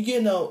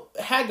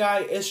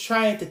 Haggai is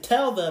trying to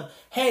tell them,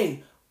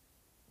 hey,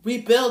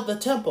 rebuild the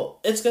temple.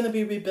 It's going to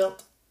be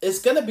rebuilt. It's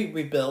going to be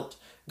rebuilt.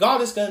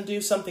 God is going to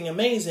do something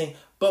amazing,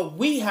 but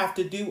we have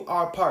to do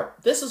our part.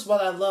 This is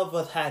what I love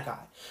with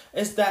Haggai,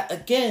 is that,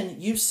 again,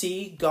 you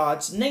see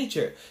God's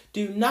nature.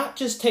 Do not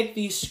just take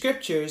these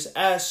scriptures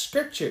as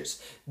scriptures.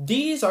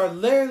 These are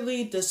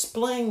literally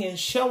displaying and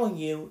showing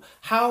you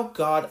how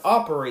God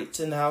operates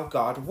and how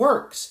God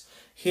works.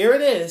 Here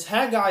it is.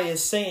 Haggai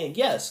is saying,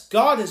 yes,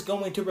 God is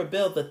going to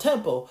rebuild the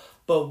temple,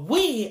 but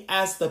we,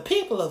 as the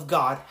people of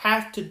God,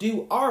 have to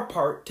do our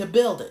part to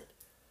build it.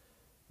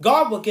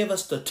 God will give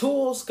us the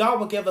tools. God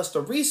will give us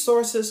the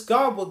resources.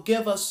 God will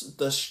give us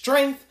the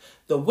strength,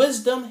 the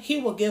wisdom. He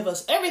will give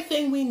us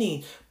everything we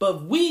need.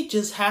 But we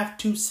just have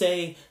to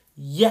say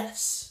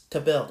yes to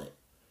build it.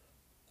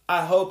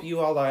 I hope you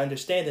all are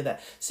understanding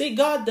that. See,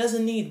 God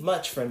doesn't need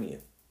much from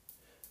you.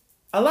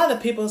 A lot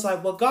of people is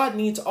like, well, God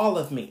needs all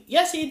of me.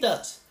 Yes, he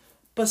does.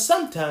 But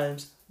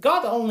sometimes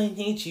God only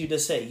needs you to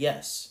say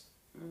yes.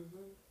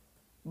 Mm-hmm.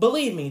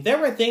 Believe me, there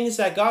were things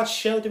that God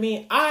showed to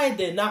me. I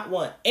did not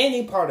want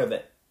any part of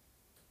it.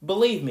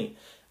 Believe me,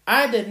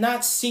 I did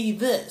not see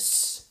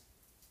this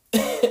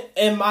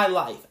in my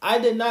life. I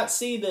did not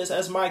see this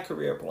as my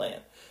career plan.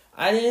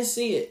 I didn't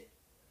see it.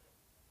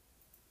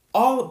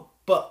 All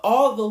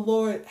the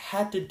Lord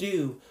had to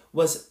do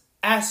was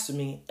ask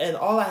me, and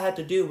all I had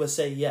to do was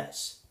say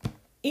yes.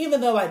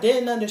 Even though I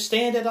didn't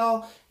understand it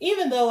all,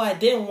 even though I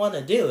didn't want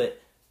to do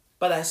it,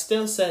 but I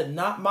still said,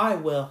 not my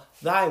will,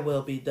 thy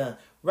will be done.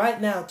 Right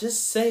now,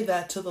 just say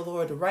that to the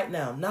Lord right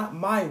now. Not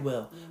my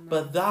will,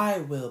 but thy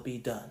will be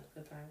done.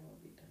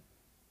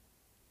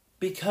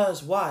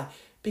 Because why?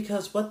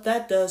 Because what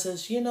that does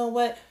is, you know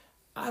what?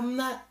 I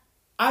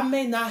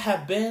may not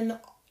have been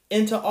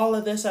into all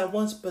of this at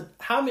once, but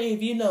how many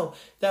of you know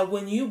that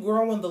when you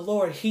grow in the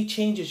Lord, he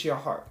changes your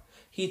heart?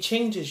 He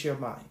changes your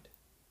mind.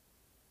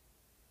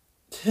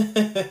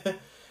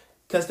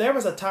 Because there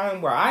was a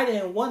time where I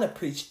didn't want to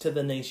preach to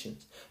the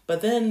nations.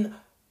 But then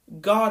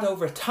God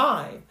over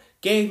time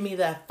gave me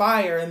that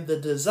fire and the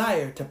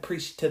desire to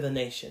preach to the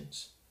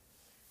nations.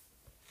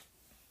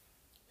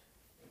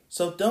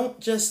 So don't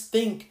just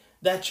think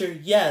that your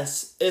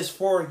yes is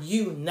for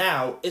you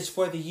now. It's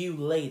for the you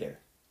later.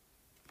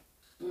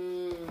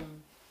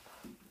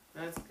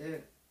 That's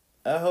good.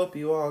 I hope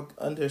you all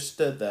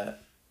understood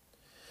that.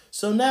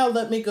 So now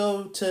let me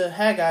go to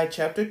Haggai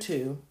chapter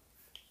 2.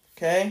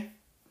 Okay?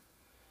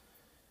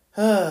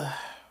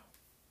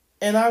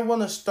 And I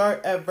want to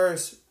start at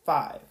verse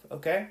 5.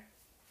 Okay?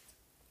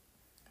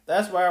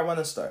 That's where I want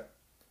to start.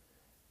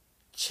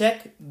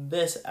 Check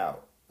this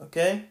out.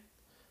 Okay?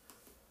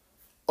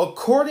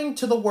 According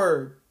to the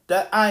word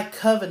that I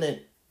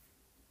covenant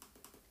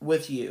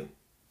with you,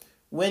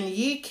 when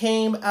ye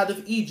came out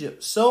of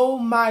Egypt, so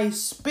my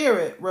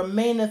spirit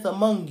remaineth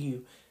among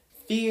you.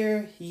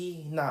 Fear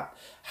ye not.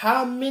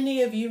 How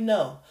many of you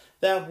know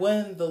that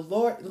when the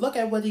Lord, look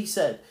at what he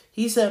said.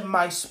 He said,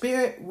 my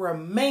spirit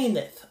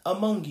remaineth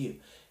among you.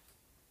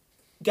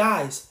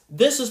 Guys,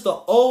 this is the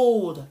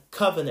old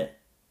covenant.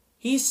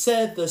 He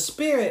said the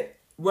spirit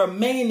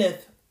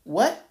remaineth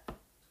what?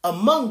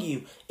 Among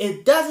you.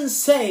 It doesn't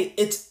say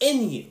it's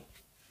in you.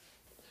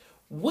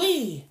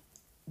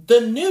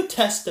 The New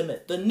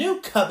Testament, the New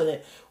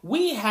Covenant,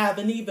 we have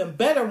an even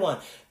better one.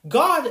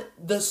 God,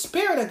 the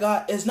Spirit of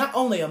God is not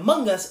only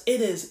among us, it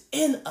is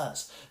in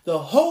us. The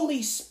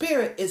Holy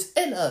Spirit is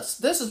in us.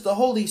 This is the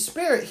Holy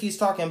Spirit he's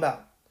talking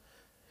about.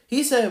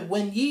 He said,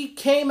 when ye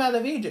came out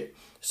of Egypt,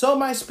 so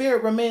my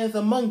spirit remaineth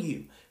among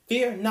you.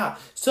 Fear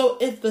not. So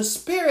if the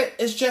Spirit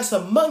is just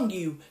among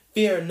you,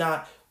 fear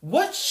not.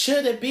 What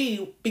should it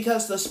be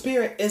because the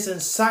Spirit is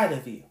inside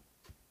of you?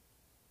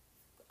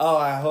 Oh,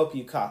 I hope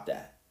you caught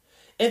that.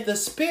 If the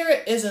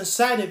Spirit is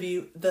inside of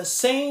you, the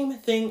same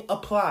thing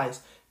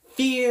applies.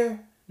 Fear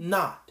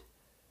not.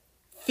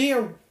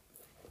 Fear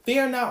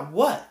not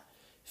what?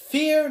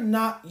 Fear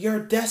not your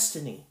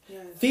destiny.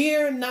 Yes.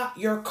 Fear not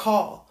your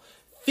call.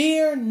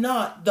 Fear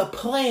not the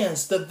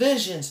plans, the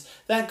visions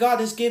that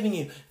God is giving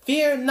you.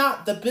 Fear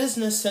not the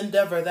business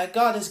endeavor that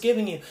God is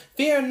giving you.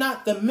 Fear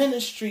not the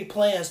ministry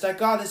plans that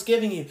God is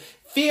giving you.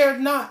 Fear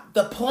not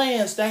the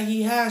plans that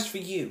he has for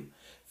you.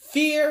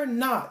 Fear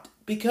not.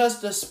 Because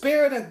the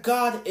Spirit of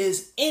God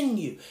is in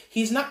you.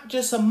 He's not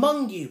just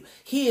among you.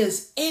 He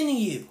is in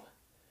you.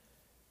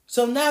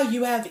 So now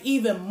you have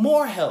even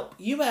more help.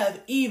 You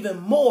have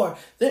even more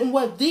than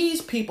what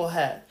these people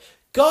had.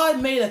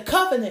 God made a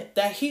covenant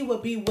that he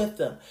would be with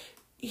them.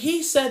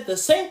 He said the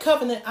same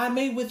covenant I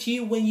made with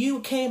you when you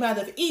came out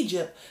of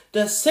Egypt,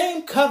 the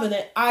same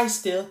covenant I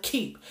still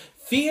keep.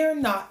 Fear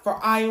not, for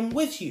I am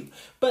with you.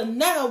 But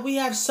now we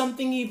have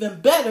something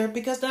even better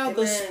because now Amen.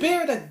 The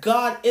Spirit of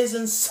God is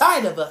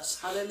inside of us.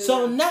 Hallelujah.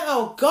 So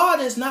now God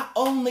is not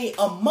only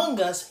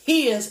among us,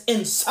 he is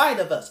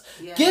inside of us,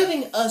 yes.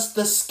 Giving us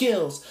the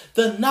skills,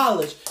 the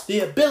knowledge,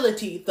 the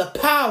ability, the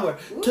power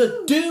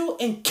to do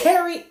and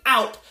carry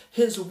out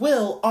his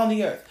will on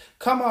the earth.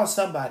 Come on,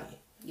 somebody.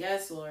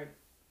 Yes, Lord.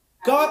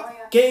 God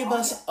gave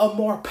us a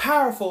more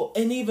powerful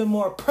and even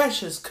more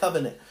precious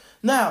covenant.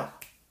 Now,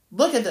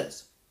 look at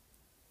this.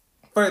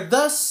 For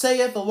thus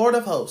saith the Lord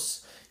of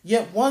hosts,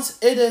 yet once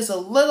it is a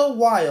little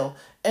while,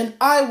 and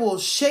I will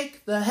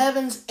shake the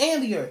heavens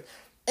and the earth,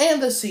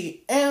 and the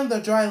sea, and the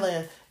dry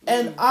land,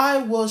 and I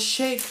will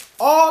shake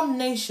all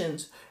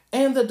nations,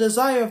 and the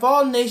desire of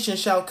all nations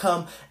shall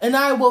come, and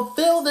I will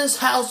fill this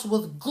house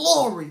with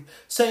glory,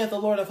 saith the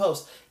Lord of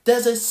hosts.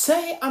 Does it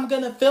say I'm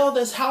going to fill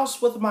this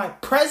house with my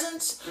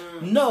presence?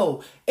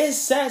 No, it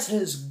says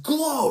his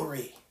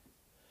glory.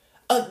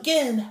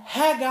 Again,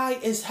 Haggai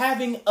is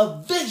having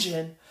a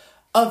vision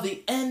of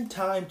the end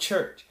time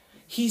church.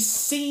 He's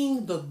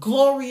seeing the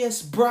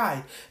glorious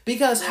bride.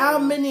 Because how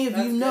many of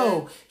you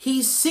know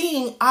he's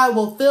seeing, I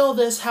will fill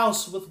this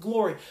house with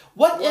glory.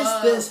 What is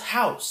this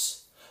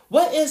house?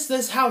 What is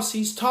this house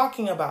he's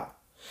talking about?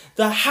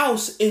 The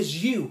house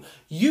is you.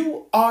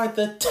 You are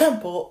the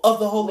temple of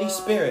the Holy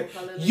Spirit.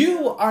 Hallelujah.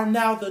 You are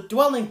now the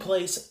dwelling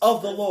place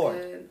of the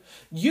Lord. Good.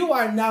 You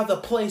are now the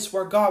place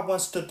where God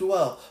wants to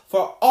dwell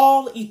for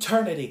all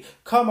eternity.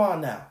 Come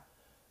on now.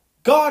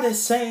 God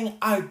is saying,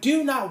 I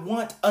do not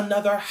want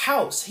another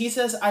house. He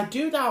says, I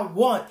do not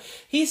want.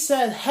 He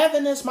said,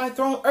 heaven is my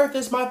throne, earth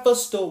is my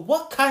footstool.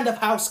 What kind of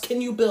house can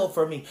you build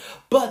for me?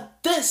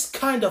 But this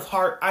kind of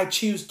heart I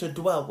choose to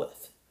dwell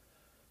with.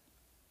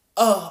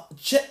 A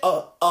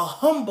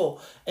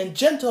humble and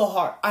gentle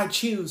heart I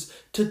choose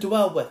to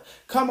dwell with.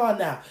 Come on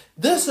now.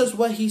 This is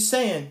what he's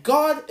saying.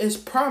 God is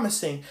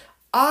promising,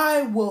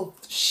 I will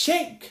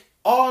shake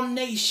all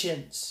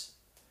nations.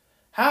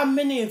 How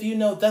many of you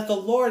know that the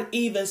Lord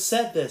even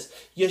said this?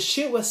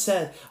 Yeshua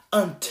said,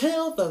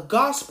 until the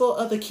gospel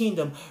of the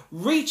kingdom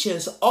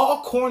reaches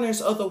all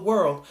corners of the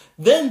world,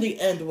 then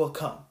the end will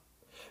come.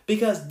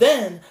 Because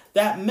then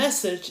that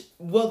message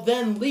will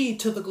then lead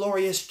to the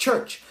glorious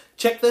church.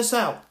 Check this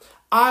out.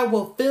 I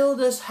will fill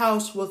this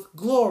house with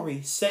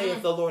glory,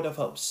 saith the Lord of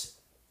hosts.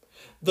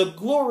 The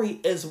glory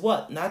is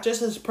what? Not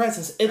just his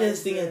presence. It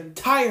is the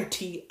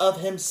entirety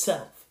of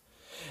himself.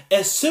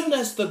 As soon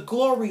as the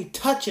glory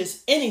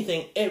touches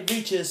anything, it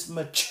reaches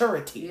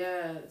maturity.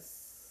 Yes.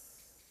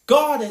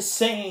 God is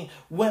saying,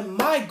 when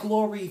my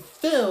glory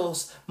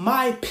fills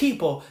my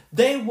people,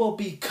 they will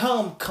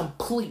become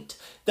complete.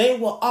 They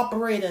will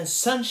operate in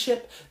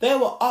sonship. They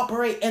will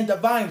operate in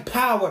divine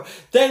power.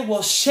 They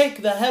will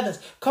shake the heavens.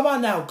 Come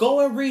on now,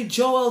 go and read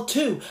Joel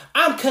 2.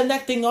 I'm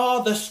connecting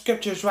all the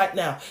scriptures right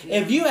now. Yeah.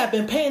 If you have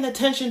been paying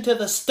attention to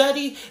the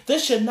study,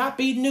 this should not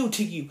be new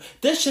to you.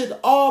 This should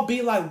all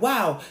be like,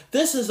 wow,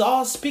 this is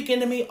all speaking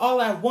to me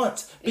all at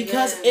once.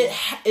 Because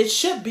it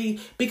should be,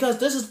 because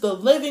this is the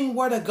living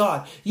word of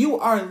God. You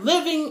are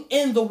living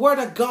in the word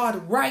of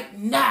God right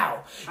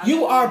now.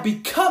 You are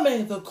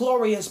becoming the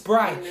glorious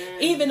bride.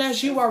 Even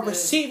as you are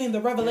receiving the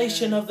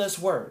revelation of this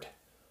word.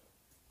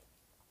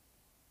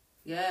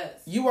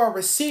 Yes. You are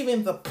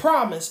receiving the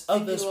promise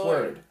of this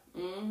word.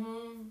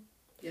 Mm-hmm.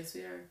 Yes,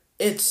 we are.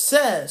 It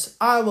says,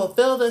 I will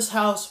fill this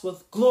house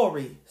with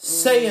glory,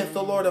 saith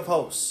the Lord of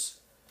hosts.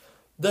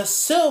 The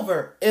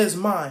silver is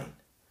mine,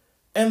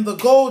 and the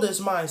gold is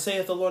mine,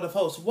 saith the Lord of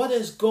hosts. What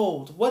is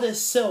gold? What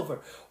is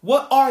silver?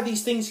 What are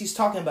these things he's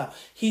talking about?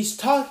 He's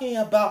talking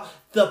about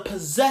the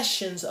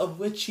possessions of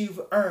which you've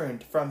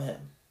earned from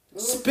him,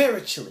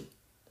 spiritually.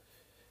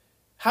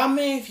 How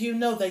many of you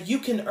know that you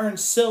can earn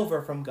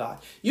silver from God?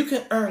 You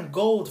can earn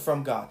gold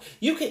from God.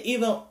 You can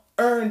even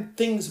earn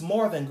things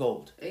more than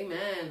gold.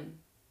 Amen.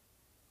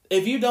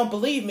 If you don't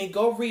believe me,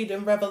 go read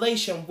in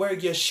Revelation where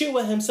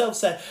Yeshua himself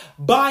said,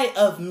 buy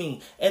of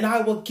me and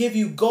I will give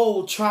you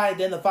gold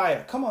tried in the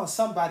fire. Come on,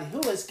 somebody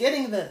who is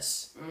getting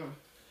this.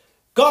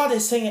 God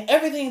is saying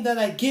everything that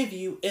I give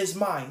you is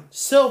mine.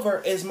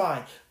 Silver is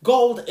mine.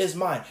 Gold is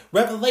mine.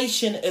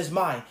 Revelation is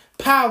mine.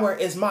 Power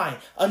is mine.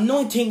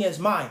 Anointing is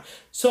mine.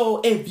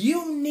 So if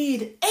you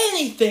need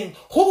anything,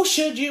 who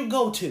should you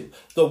go to?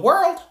 The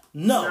world?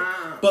 No.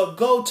 But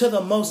go to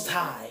the Most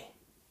High.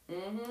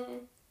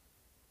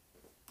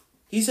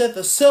 He said,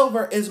 the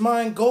silver is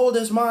mine, gold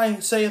is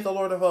mine, saith the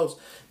Lord of hosts.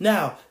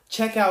 Now,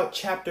 check out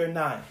chapter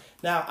 9.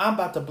 Now, I'm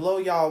about to blow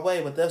y'all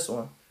away with this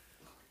one.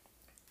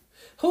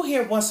 Who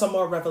here wants some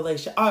more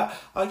revelation? Are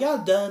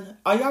y'all done?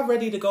 Are y'all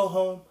ready to go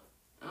home?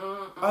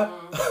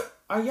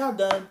 Are y'all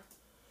done?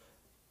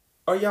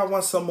 Or y'all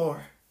want some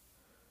more?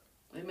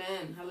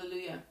 Amen.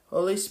 Hallelujah.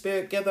 Holy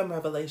Spirit, give them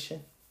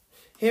revelation.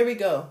 Here we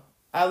go.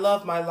 I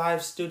love my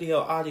live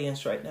studio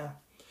audience right now.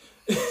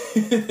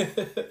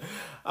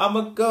 I'm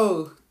going to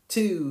go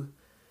to,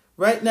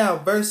 right now,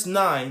 verse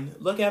 9.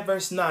 Look at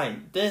verse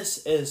 9.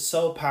 This is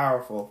so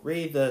powerful.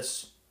 Read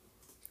this.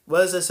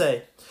 What does it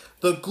say?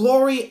 The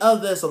glory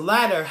of this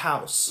latter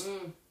house.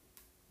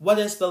 What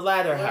is the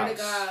latter house?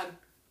 God.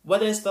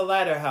 What is the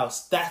latter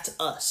house? That's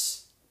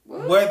us.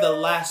 Woo. We're the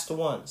last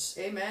ones.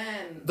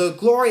 Amen. The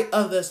glory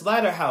of this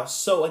latter house.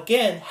 So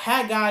again,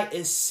 Haggai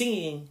is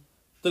seeing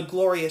the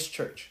glorious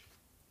church.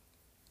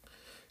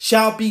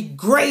 Shall be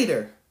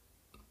greater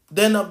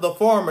than of the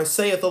former,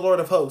 saith the Lord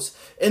of hosts.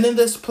 And in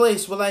this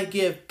place will I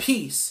give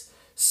peace,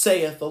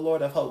 saith the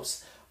Lord of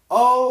hosts.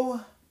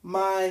 Oh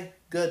my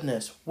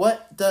goodness.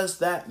 What does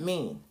that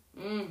mean?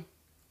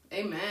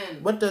 Amen.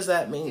 What does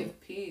that mean?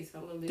 Give peace.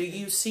 Hallelujah. Do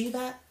you see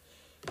that?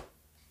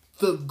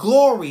 The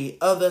glory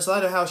of this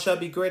latter house shall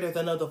be greater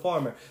than of the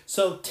former.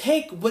 So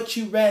take what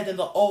you read in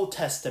the Old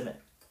Testament.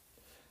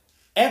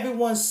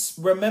 Everyone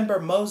remember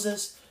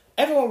Moses?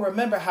 Everyone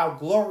remember how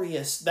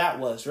glorious that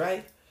was,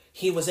 right?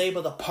 He was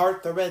able to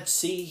part the Red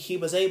Sea. He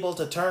was able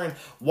to turn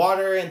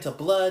water into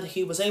blood.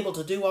 He was able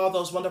to do all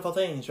those wonderful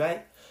things,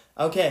 right?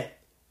 Okay.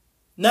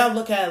 Now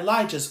look at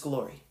Elijah's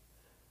glory.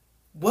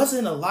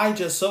 Wasn't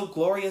Elijah so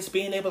glorious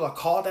being able to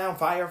call down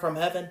fire from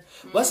heaven?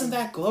 Wasn't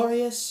that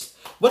glorious?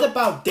 What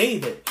about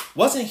David?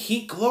 Wasn't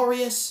he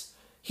glorious?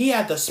 He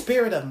had the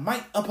spirit of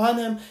might upon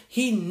him.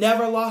 He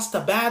never lost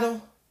a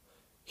battle.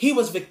 He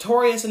was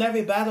victorious in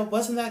every battle.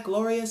 Wasn't that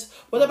glorious?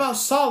 What about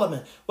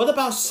Solomon? What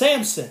about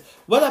Samson?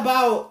 What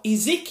about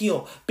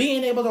Ezekiel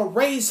being able to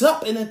raise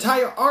up an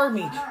entire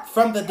army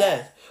from the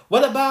dead?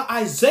 What about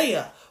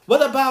Isaiah?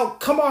 What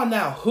about, come on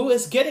now, who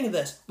is getting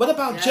this? What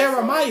about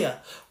Jeremiah?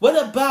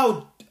 What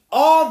about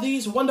all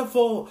these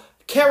wonderful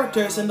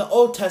characters in the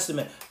Old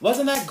Testament?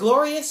 Wasn't that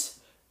glorious?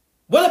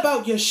 What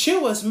about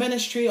Yeshua's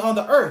ministry on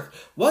the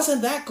earth?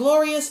 Wasn't that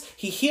glorious?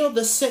 He healed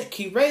the sick.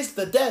 He raised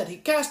the dead. He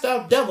cast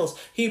out devils.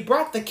 He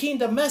brought the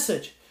kingdom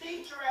message.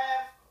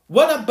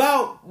 What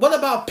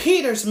about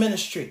Peter's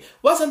ministry?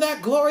 Wasn't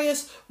that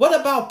glorious? What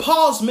about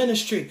Paul's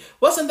ministry?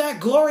 Wasn't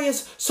that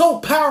glorious? So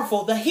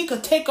powerful that he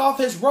could take off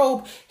his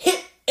robe,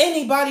 hit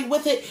anybody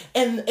with it,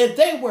 and if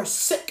they were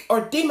sick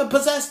or demon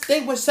possessed,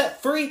 they were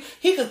set free.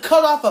 He could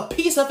cut off a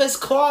piece of his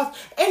cloth.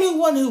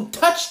 Anyone who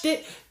touched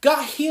it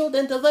got healed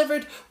and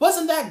delivered.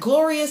 Wasn't that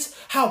glorious?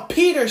 How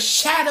Peter's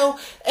shadow,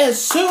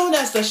 as soon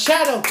as the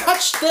shadow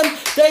touched them,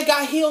 they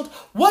got healed.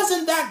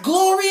 Wasn't that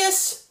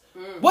glorious?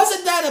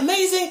 Wasn't that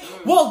amazing?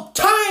 Well,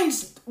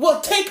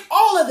 we'll take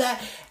all of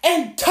that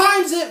and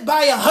times it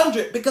by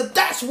 100, because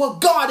that's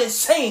what God is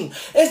saying,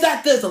 is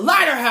that this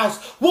latter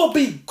house will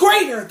be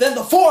greater than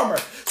the former.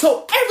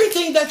 So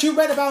everything that you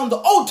read about in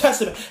the Old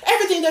Testament,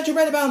 everything that you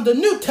read about in the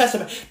New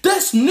Testament,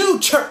 this new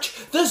church,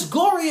 this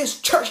glorious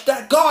church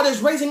that God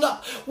is raising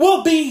up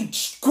will be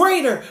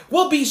greater,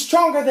 will be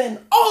stronger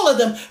than all of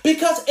them,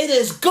 because it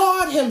is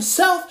God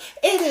himself,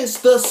 it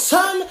is the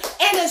Son,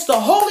 and it's the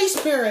Holy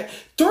Spirit,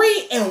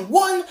 3 in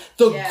 1,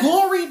 the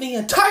glory, the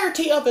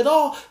entirety of it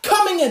all,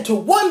 coming into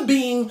one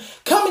being,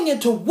 coming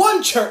into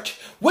one church,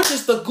 which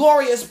is the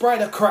glorious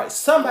bride of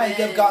Christ. Somebody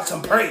give God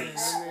some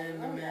praise.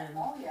 Amen.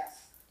 Oh,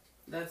 yes.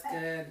 That's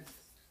good.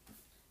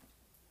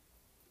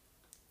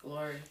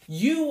 Glory.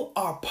 You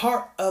are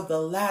part of the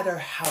latter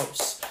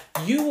house.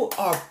 You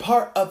are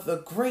part of the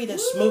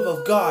greatest move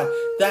of God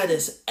that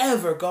is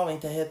ever going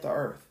to hit the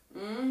earth.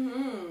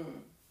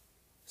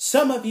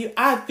 Some of you,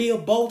 I feel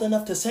bold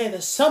enough to say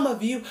this, some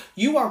of you,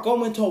 you are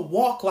going to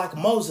walk like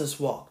Moses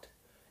walked.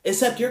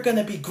 Except you're going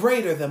to be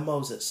greater than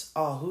Moses.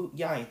 Oh,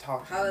 y'all ain't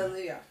talking.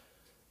 Hallelujah.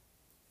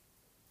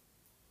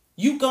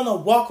 You're going to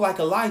walk like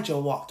Elijah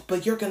walked,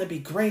 but you're going to be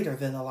greater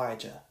than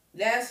Elijah.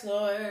 Yes,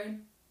 Lord.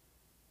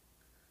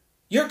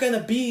 You're going to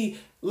be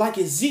like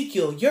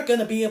Ezekiel. You're going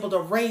to be able to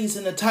raise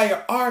an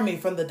entire army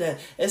from the dead.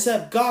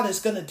 Except God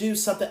is going to do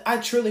something. I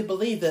truly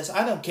believe this.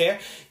 I don't care.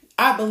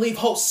 I believe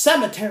whole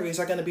cemeteries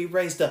are going to be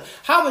raised up.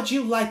 How would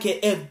you like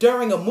it if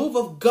during a move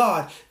of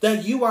God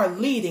that you are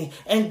leading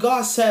and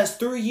God says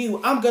through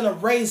you, I'm going to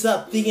raise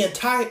up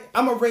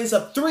I'm going to raise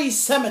up 3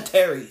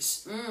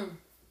 cemeteries.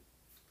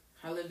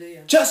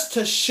 Hallelujah. Just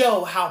to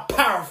show how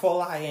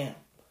powerful I am.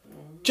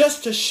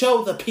 Just to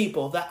show the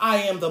people that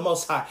I am the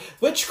Most High.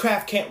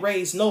 Witchcraft can't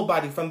raise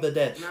nobody from the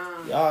dead.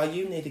 Nah.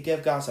 You need to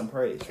give God some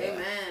praise. Amen.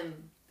 Right?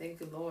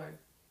 Thank you, Lord.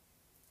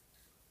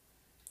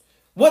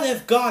 What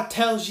if God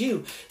tells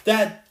you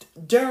that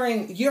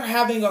during you're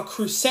having a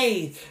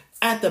crusade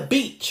at the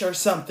beach or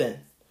something?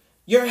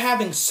 You're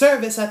having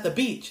service at the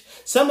beach.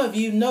 Some of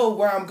you know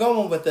where I'm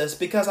going with this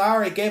because I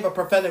already gave a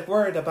prophetic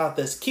word about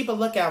this. Keep a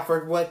lookout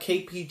for what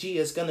KPG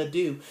is going to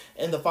do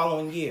in the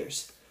following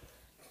years.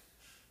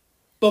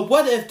 But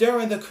what if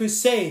during the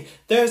crusade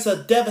there's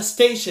a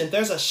devastation,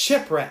 there's a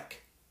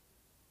shipwreck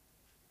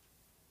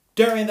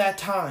during that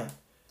time?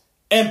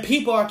 And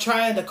people are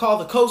trying to call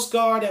the Coast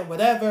Guard and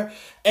whatever.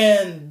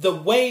 And the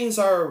waves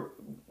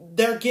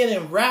they're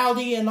getting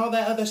rowdy and all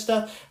that other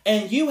stuff.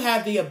 And you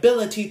have the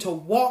ability to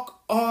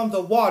walk on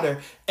the water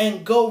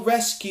and go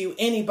rescue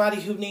anybody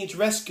who needs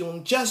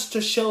rescuing just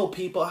to show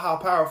people how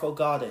powerful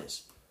God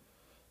is.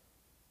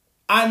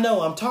 I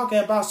know I'm talking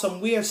about some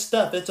weird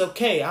stuff. It's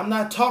okay. I'm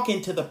not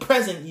talking to the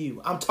present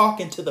you. I'm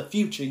talking to the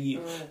future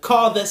you.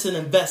 Call this an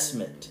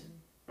investment.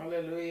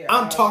 Hallelujah.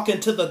 I'm talking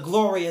to the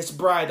glorious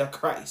bride of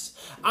Christ.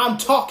 I'm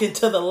talking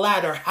to the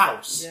latter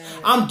house. Yes.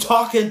 I'm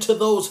talking to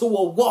those who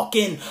will walk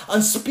in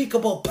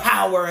unspeakable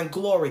power and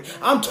glory.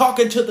 I'm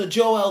talking to the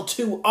Joel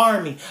 2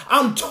 army.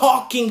 I'm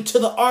talking to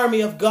the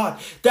army of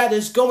God that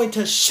is going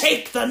to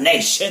shake the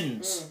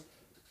nations.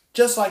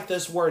 Just like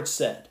this word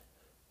said.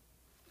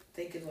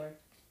 Thank you, Lord.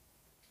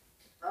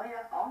 Oh,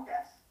 yeah. Oh,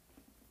 yes.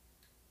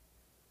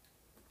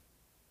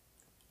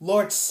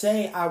 Lord,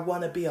 say I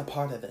want to be a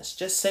part of this.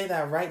 Just say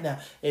that right now.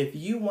 If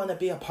you want to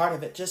be a part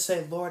of it, just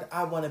say, Lord,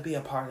 I want to be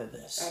a part of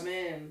this.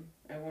 Amen.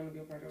 I want to be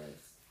a part of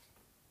this.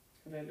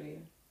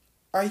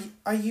 Hallelujah.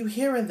 Are you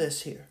hearing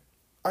this here?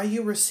 Are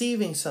you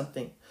receiving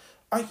something?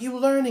 Are you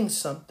learning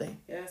something?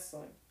 Yes,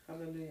 Lord.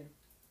 Hallelujah.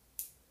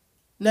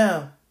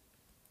 Now,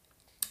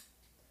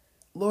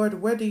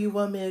 Lord, where do you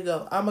want me to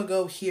go? I'm going to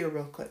go here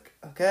real quick,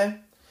 okay?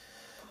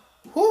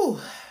 Whew.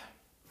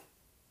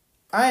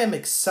 I am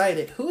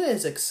excited. Who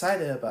is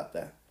excited about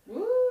that?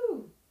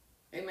 Woo!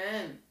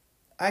 Amen.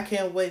 I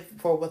can't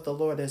wait for what the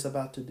Lord is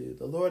about to do.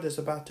 The Lord is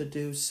about to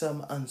do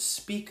some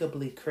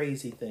unspeakably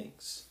crazy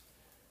things.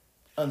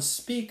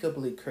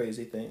 Unspeakably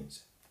crazy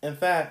things. In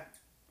fact,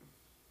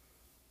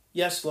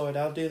 yes, Lord,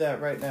 I'll do that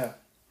right now.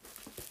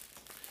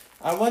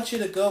 I want you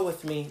to go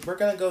with me. We're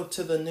going to go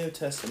to the New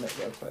Testament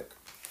real quick.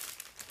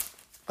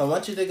 I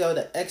want you to go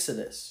to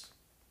Exodus.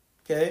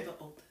 Okay? The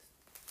oldest.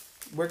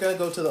 We're going to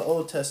go to the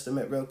Old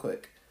Testament real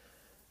quick.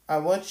 I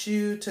want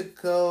you to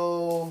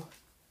go...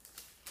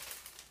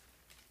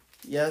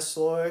 Yes,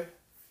 Lord.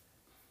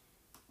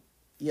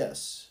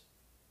 Yes.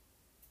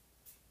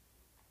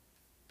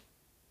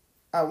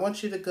 I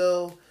want you to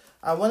go...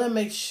 I want to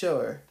make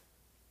sure.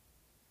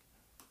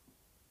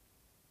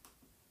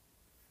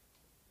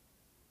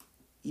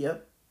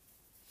 Yep.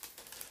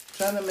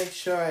 Trying to make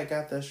sure I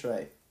got this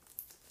right.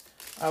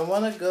 I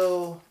want to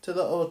go to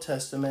the Old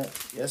Testament.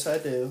 Yes, I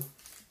do.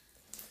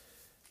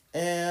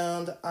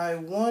 And I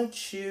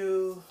want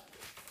you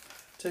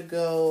to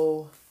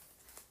go...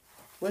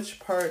 Which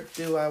part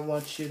do I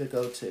want you to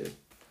go to?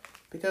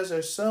 Because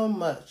there's so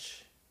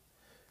much.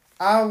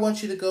 I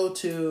want you to go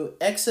to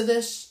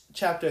Exodus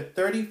chapter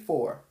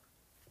 34.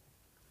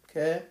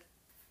 Okay?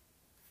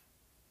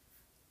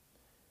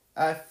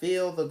 I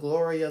feel the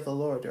glory of the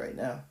Lord right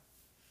now.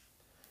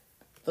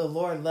 The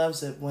Lord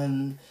loves it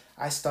when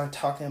I start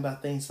talking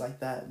about things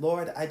like that.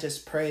 Lord, I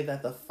just pray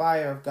that the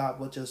fire of God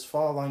will just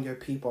fall on your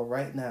people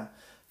right now.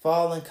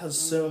 Fall and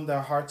consume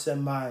their hearts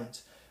and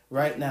minds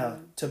right now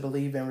to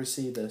believe and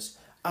receive this.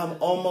 I'm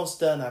almost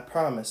done, I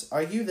promise.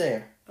 Are you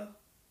there?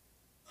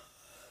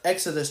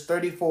 Exodus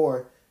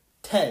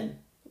 34:10.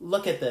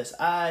 Look at this.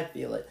 I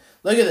feel it.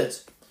 Look at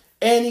this.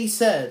 And he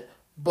said,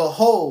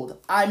 behold,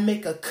 I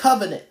make a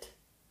covenant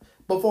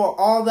before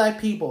all thy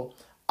people.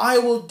 I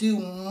will do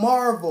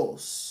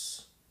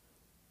marvels.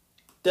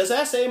 Does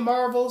that say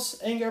marvels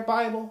in your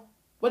Bible?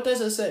 What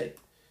does it say?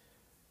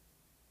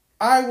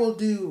 I will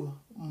do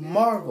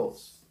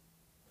marvels.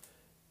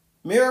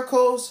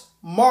 Miracles,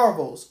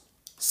 marvels,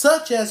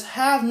 such as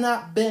have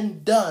not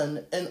been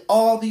done in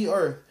all the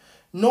earth,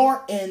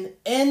 nor in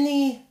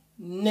any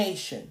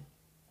nation.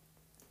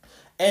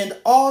 And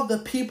all the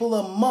people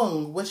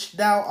among which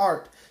thou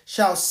art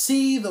shall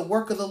see the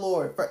work of the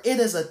Lord, for it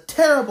is a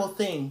terrible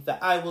thing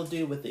that I will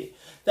do with thee.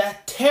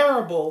 That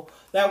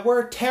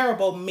word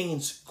terrible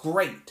means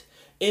great.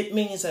 It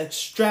means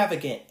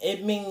extravagant.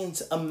 It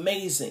means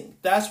amazing.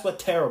 That's what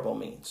terrible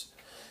means.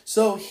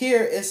 So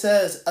here it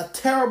says, a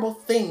terrible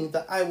thing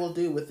that I will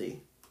do with thee.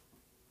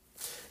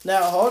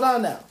 Now, hold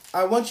on now.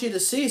 I want you to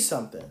see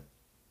something.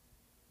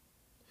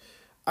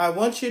 I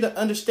want you to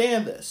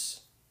understand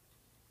this.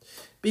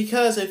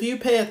 Because if you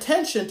pay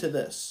attention to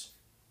this,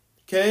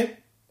 okay?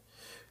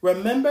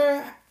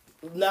 Remember,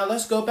 now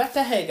let's go back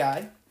to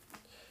Haggai.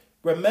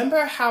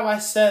 Remember how I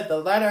said the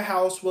latter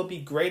house will be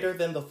greater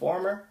than the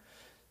former?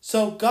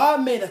 So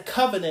God made a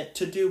covenant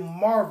to do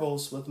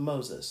marvels with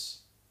Moses,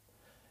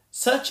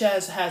 such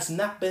as has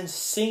not been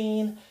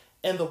seen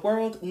in the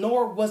world,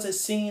 nor was it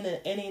seen in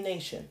any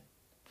nation.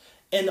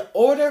 In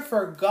order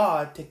for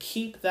God to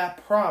keep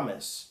that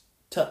promise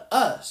to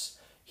us,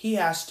 he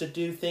has to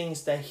do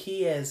things that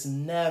he has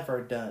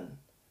never done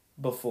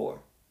before.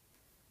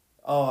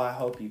 Oh, I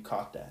hope you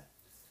caught that.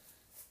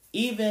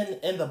 Even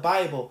in the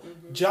Bible,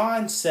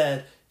 John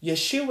said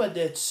Yeshua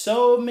did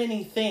so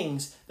many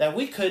things that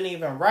we couldn't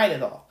even write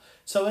it all.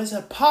 So is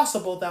it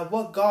possible that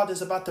what God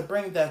is about to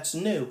bring that's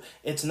new,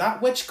 it's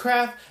not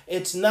witchcraft,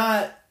 it's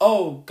not,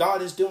 oh,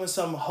 God is doing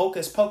some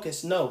hocus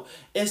pocus. No,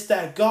 it's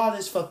that God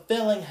is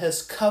fulfilling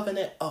his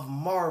covenant of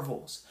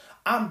marvels.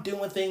 I'm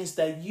doing things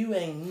that you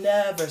ain't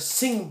never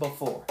seen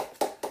before.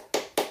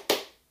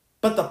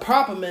 But the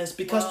problem is,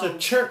 because the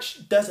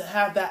church doesn't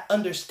have that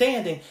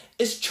understanding,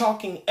 it's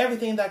chalking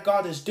everything that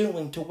God is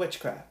doing to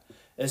witchcraft.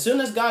 As soon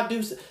as God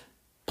does,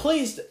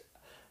 please,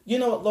 you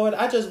know what, Lord,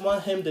 I just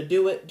want him to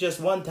do it just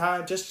one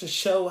time, just to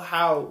show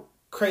how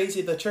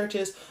crazy the church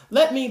is.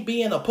 Let me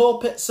be in a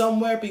pulpit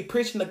somewhere, be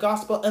preaching the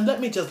gospel, and let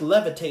me just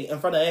levitate in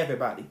front of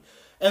everybody.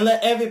 And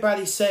let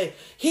everybody say,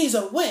 he's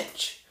a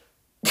witch.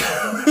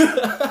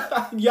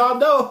 Y'all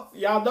know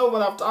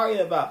what I'm talking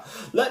about.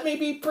 Let me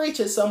be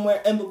preaching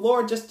somewhere and the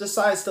Lord just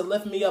decides to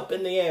lift me up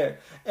in the air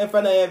in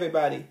front of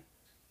everybody,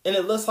 and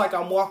it looks like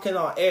I'm walking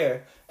on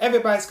air.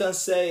 Everybody's gonna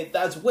say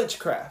that's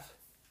witchcraft.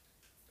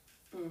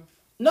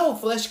 No,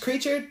 flesh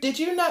creature, did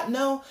you not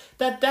know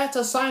that that's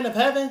a sign of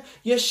heaven?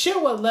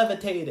 Yeshua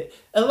levitated.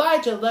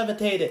 Elijah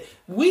levitated.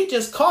 We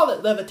just call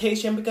it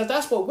levitation because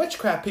that's what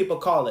witchcraft people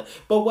call it.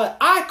 But what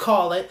I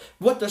call it,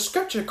 what the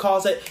scripture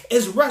calls it,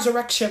 is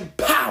resurrection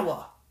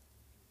power.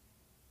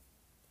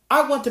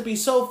 I want to be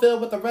so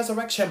filled with the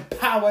resurrection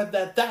power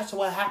that that's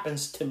what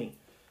happens to me.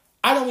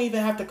 I don't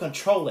even have to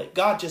control it.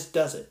 God just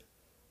does it.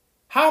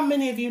 How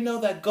many of you know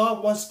that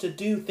God wants to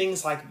do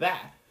things like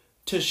that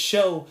to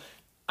show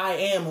I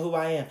am who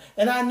I am?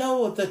 And I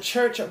know the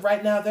church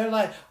right now, they're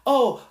like,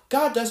 oh,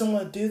 God doesn't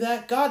want to do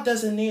that. God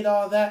doesn't need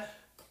all that.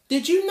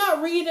 Did you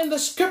not read in the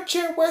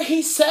scripture where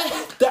he said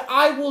that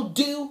I will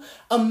do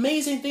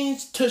amazing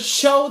things to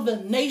show the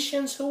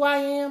nations who I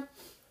am?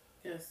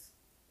 Yes.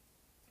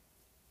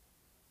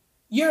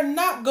 You're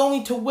not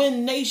going to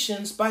win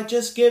nations by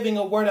just giving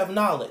a word of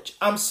knowledge.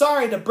 I'm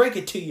sorry to break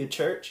it to you,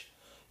 church.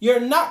 You're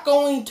not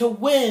going to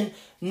win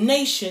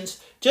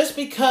nations just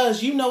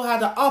because you know how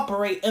to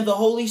operate in the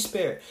Holy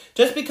Spirit.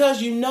 Just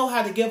because you know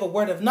how to give a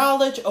word of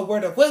knowledge, a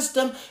word of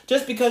wisdom.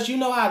 Just because you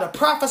know how to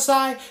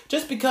prophesy.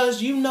 Just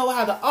because you know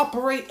how to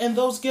operate in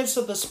those gifts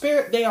of the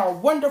Spirit. They are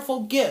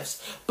wonderful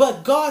gifts.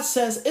 But God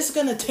says it's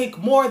going to take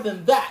more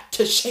than that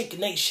to shake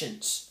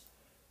nations.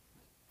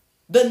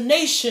 The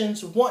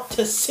nations want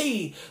to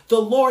see the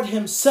Lord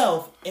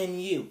himself in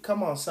you.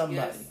 Come on,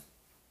 somebody. Yes.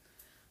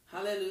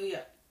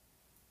 Hallelujah.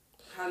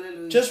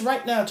 Hallelujah. Just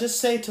right now, just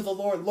say to the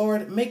Lord,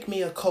 Lord, make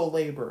me a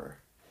co-laborer.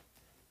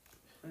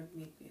 Make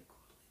me a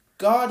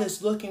God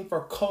is looking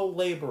for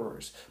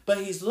co-laborers, but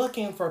he's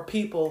looking for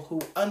people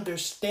who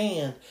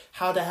understand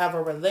how to have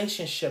a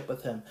relationship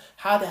with him,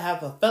 how to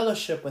have a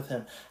fellowship with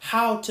him,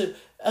 how to,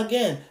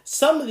 again,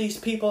 some of these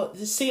people,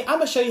 see, I'm going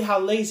to show you how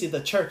lazy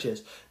the church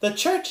is. The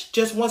church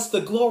just wants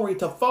the glory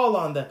to fall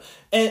on them.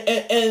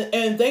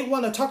 And they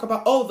want to talk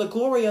about, oh, the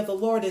glory of the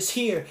Lord is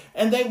here.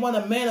 And they want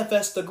to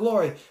manifest the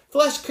glory.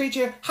 Flesh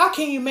creature, how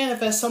can you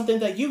manifest something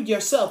that you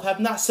yourself have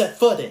not set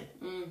foot in?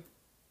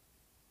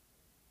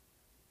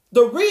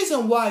 The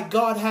reason why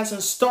God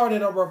hasn't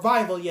started a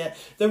revival yet,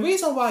 the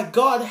reason why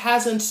God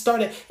hasn't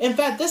started, in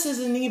fact, this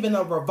isn't even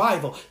a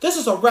revival. This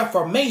is a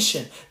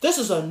reformation. This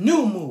is a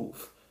new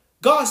move.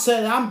 God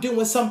said, I'm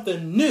doing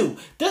something new.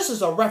 This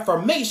is a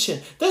reformation.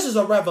 This is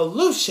a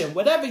revolution,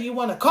 whatever you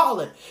want to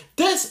call it.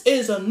 This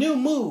is a new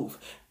move.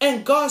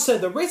 And God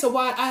said, the reason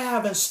why I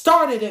haven't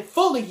started it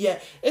fully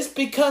yet is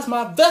because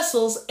my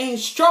vessels ain't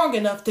strong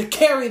enough to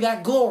carry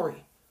that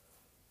glory.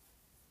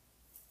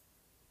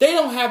 They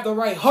don't have the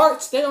right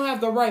hearts. They don't have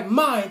the right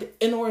mind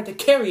in order to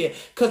carry it.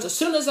 Because as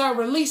soon as I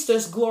release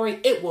this glory,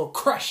 it will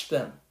crush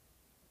them.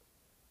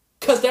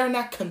 Because they're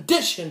not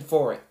conditioned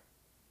for it.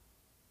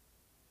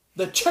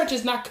 The church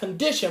is not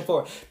conditioned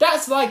for it.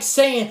 That's like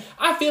saying,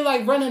 I feel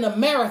like running a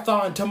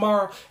marathon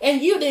tomorrow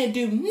and you didn't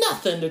do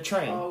nothing to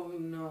train. Oh,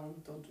 no,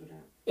 don't do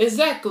that.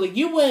 Exactly.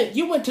 You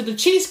went to the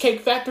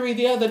Cheesecake Factory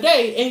the other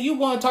day and you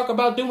want to talk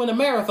about doing a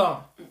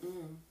marathon.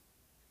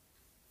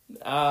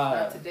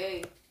 Not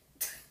today.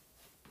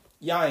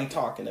 Y'all ain't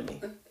talking to me.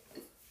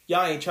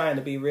 Y'all ain't trying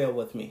to be real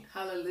with me.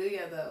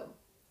 Hallelujah, though.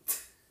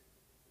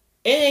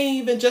 It ain't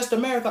even just a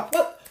marathon.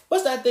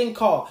 What's that thing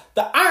called?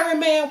 The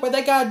Ironman, where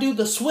they got to do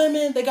the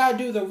swimming, they got to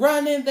do the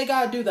running, they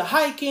got to do the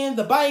hiking,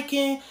 the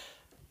biking.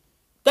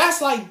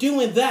 That's like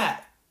doing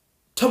that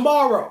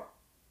tomorrow.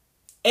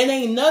 And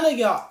ain't none of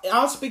y'all,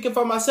 I'm speaking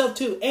for myself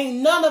too,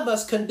 ain't none of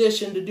us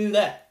conditioned to do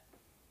that.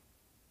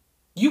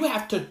 You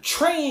have to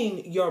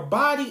train your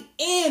body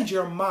and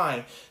your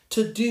mind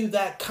to do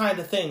that kind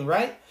of thing,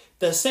 right?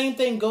 The same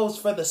thing goes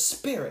for the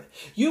spirit.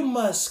 You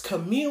must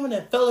commune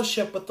and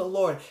fellowship with the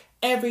Lord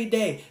every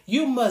day.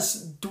 You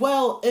must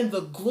dwell in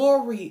the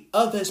glory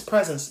of his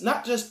presence.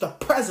 Not just the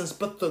presence,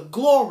 but the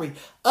glory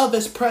of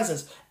his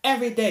presence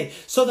every day.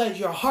 So that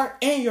your heart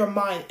and your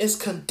mind is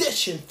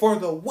conditioned for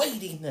the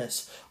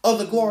weightiness of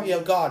the glory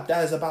of God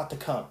that is about to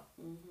come.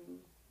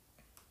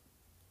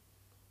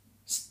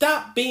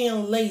 Stop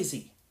being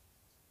lazy.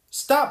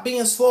 Stop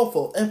being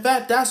slowful. In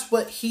fact, that's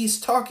what he's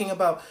talking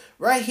about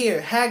right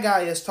here.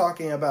 Haggai is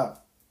talking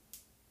about.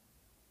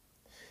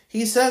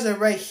 He says it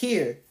right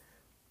here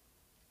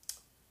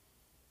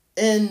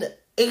in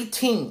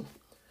 18.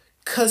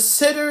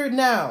 Consider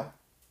now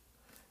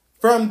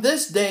from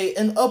this day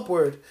and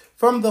upward,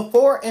 from the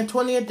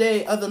 24th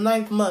day of the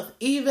 9th month,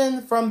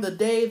 even from the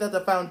day that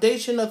the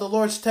foundation of the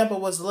Lord's temple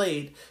was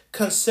laid,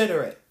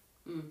 consider it.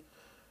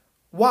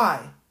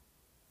 Why?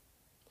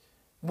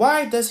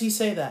 Why does he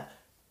say that?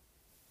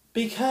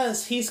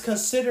 Because he's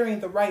considering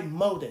the right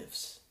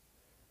motives.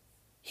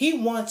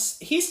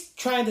 He's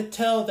trying to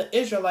tell the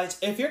Israelites,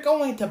 if you're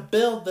going to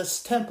build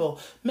this temple,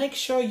 make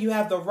sure you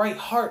have the right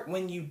heart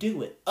when you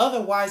do it.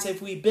 Otherwise,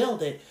 if we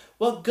build it,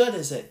 what good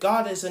is it?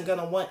 God isn't going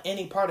to want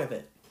any part of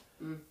it.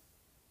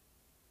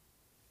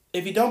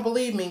 If you don't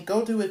believe me,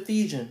 go to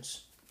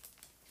Ephesians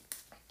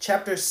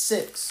chapter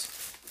 6.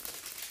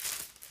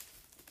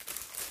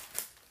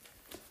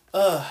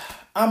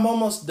 I'm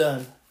almost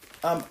done.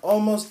 I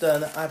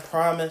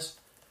promise.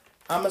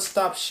 I'm going to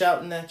stop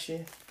shouting at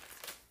you.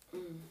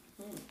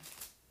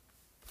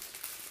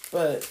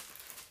 But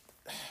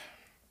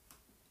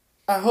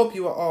I hope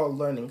you are all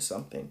learning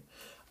something.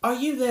 Are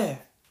you there?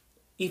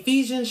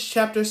 Ephesians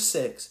chapter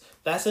 6.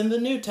 That's in the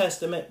New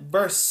Testament,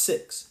 verse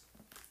 6.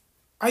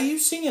 Are you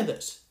seeing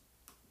this?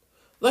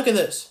 Look at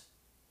this.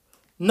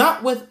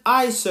 Not with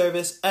eye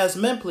service as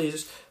men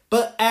pleasers,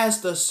 but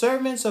as the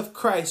servants of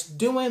Christ,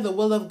 doing the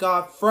will of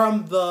God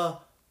from the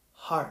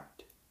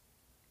heart.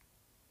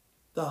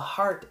 The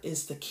heart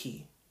is the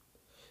key.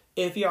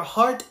 If your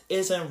heart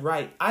isn't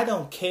right, I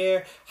don't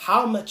care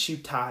how much you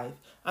tithe.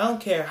 I don't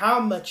care how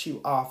much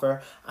you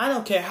offer. I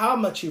don't care how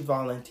much you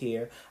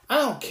volunteer. I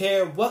don't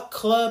care what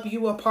club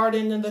you are part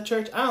in the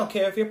church. I don't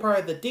care if you're part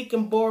of the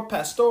deacon board,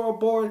 pastoral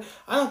board.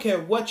 I don't care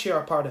what you're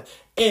a part of.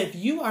 If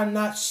you are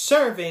not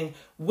serving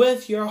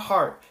with your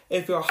heart,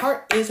 if your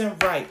heart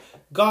isn't right,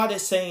 God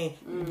is saying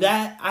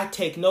that I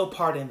take no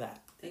part in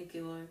that. Thank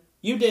you, Lord.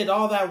 You did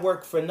all that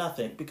work for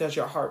nothing because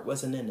your heart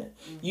wasn't in it.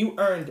 You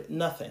earned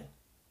nothing.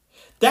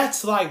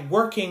 That's like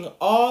working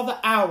all the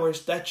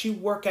hours that you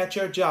work at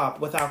your job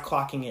without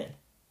clocking in.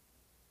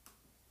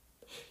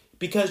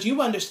 Because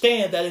you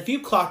understand that if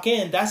you clock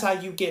in, that's how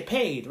you get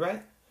paid,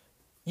 right?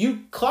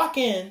 You clock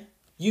in,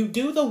 you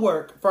do the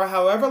work for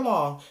however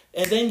long,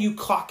 and then you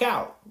clock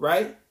out,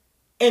 right?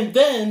 And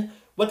then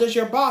what does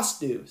your boss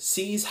do?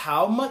 Sees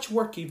how much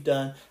work you've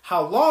done,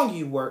 how long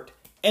you worked,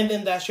 and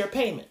then that's your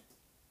payment.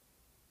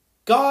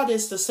 God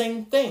is the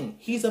same thing.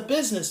 He's a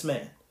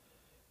businessman.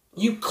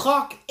 You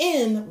clock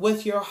in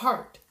with your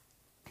heart.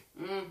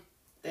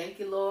 Thank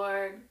you,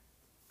 Lord.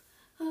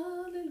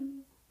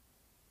 Hallelujah.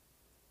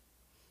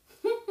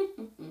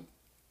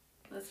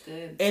 That's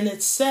good. And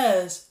it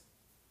says,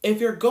 if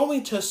you're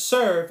going to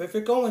serve, if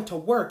you're going to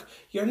work,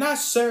 you're not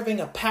serving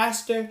a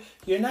pastor,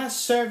 you're not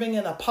serving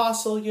an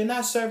apostle, you're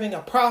not serving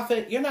a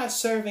prophet, you're not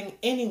serving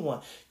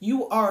anyone.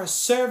 You are a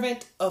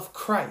servant of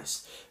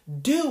Christ.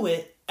 Do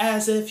it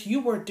as if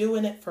you were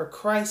doing it for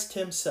Christ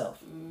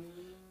himself.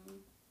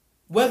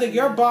 Whether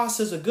your boss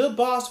is a good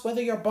boss,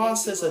 whether your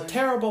boss is a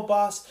terrible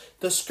boss,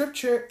 the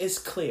scripture is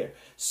clear.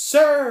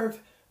 Serve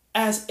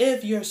as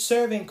if you're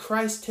serving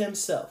Christ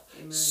himself.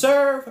 Amen.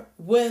 Serve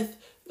with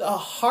a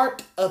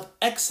heart of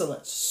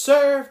excellence.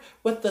 Serve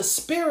with the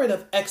spirit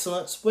of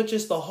excellence, which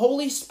is the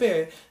Holy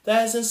Spirit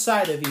that is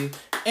inside of you.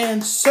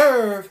 And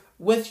serve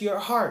with your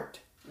heart.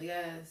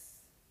 Yes.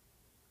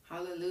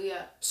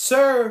 Hallelujah.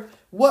 Serve,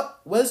 what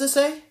does it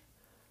say?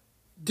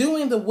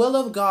 Doing the will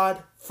of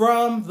God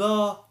from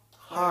the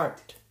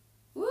heart.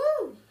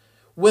 Woo!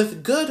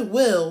 With good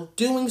will,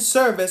 doing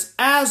service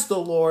as the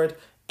Lord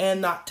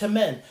and not to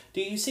men.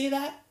 Do you see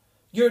that?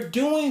 You're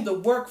doing the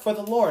work for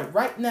the Lord.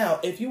 Right now,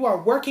 if you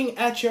are working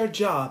at your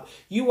job,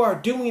 you are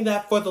doing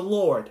that for the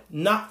Lord,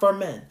 not for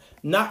men,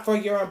 not for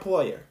your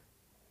employer.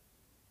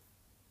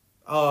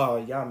 Oh,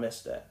 y'all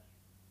missed that.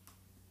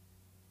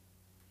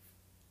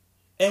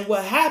 And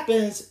what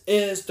happens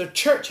is the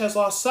church has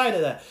lost sight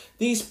of that.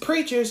 These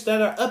preachers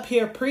that are up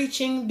here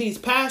preaching, these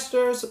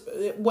pastors,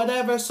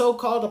 whatever,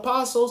 so-called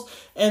apostles,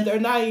 and they're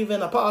not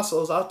even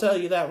apostles, I'll tell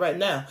you that right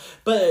now.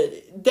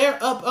 But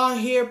they're up on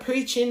here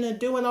preaching and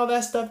doing all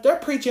that stuff. They're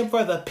preaching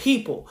for the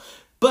people.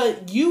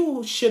 But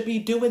you should be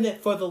doing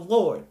it for the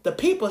Lord. The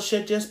people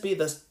should just be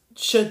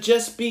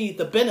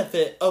the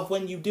benefit of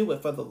when you do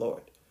it for the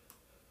Lord.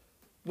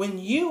 When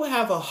you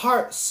have a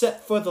heart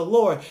set for the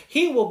Lord,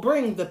 he will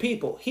bring the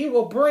people.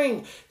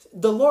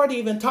 The Lord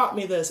even taught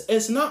me this.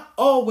 It's not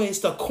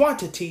always the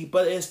quantity,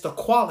 but it's the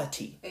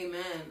quality.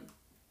 Amen.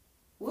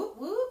 Whoop,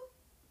 whoop.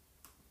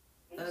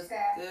 That's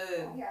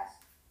good. Yes.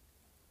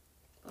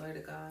 Glory to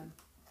God.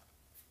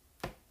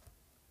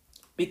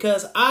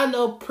 Because I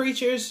know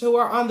preachers who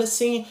are on the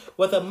scene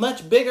with a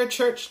much bigger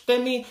church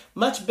than me,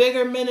 much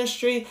bigger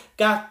ministry,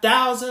 got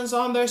thousands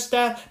on their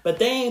staff, but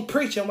they ain't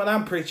preaching what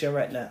I'm preaching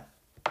right now.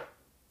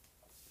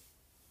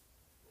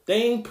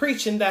 They ain't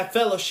preaching that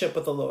fellowship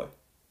with the Lord.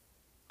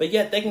 But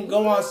yet they can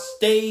go on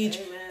stage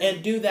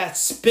and do that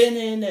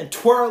spinning and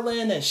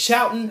twirling and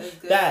shouting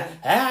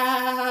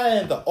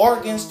and the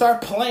organs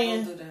start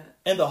playing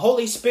and the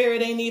Holy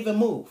Spirit ain't even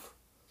move.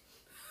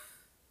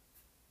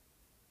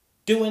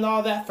 Doing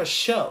all that for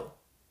show.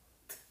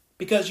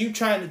 Because you're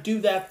trying to do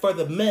that for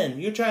the men.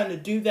 You're trying to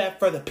do that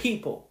for the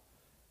people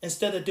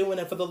instead of doing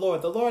it for the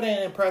Lord. The Lord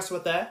ain't impressed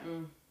with that.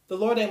 The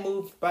Lord ain't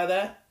moved by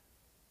that.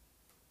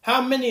 How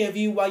many of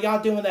you, while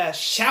y'all doing that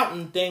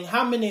shouting thing,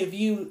 how many of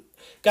you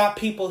got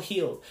people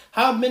healed?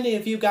 How many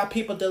of you got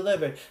people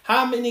delivered?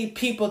 How many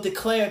people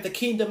declared the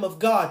kingdom of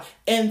God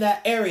in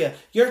that area?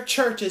 Your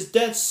church is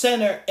dead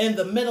center in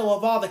the middle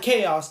of all the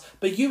chaos,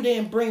 but you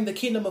didn't bring the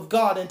kingdom of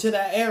God into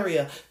that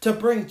area to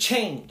bring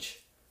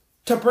change,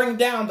 to bring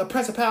down the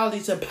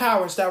principalities and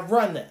powers that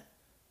run it.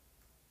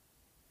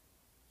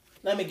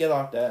 Let me get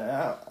off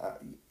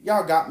that.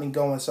 Y'all got me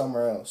going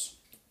somewhere else.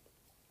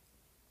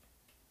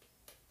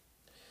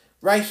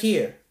 Right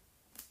here,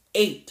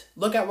 8.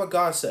 Look at what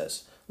God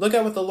says. Look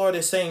at what the Lord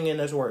is saying in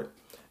his word.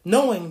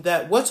 Knowing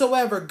that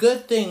whatsoever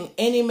good thing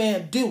any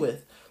man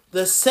doeth,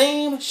 the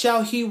same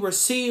shall he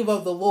receive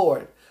of the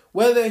Lord,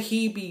 whether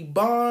he be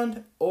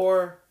bond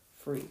or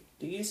free.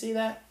 Do you see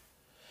that?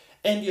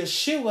 And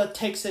Yeshua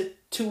takes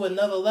it to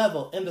another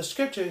level. In the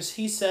scriptures,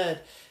 he said,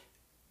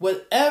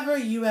 whatever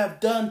you have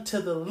done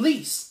to the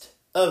least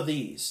of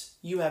these,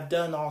 you have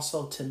done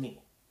also to me.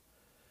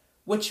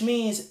 Which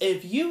means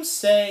if you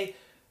say,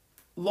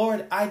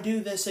 Lord, I do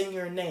this in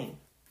your name.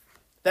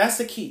 That's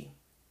the key.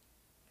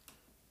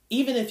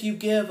 Even if you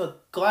give a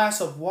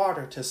glass of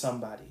water to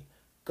somebody,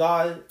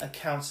 God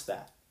accounts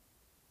that.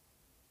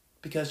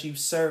 Because you've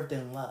served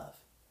in love.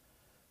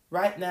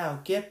 Right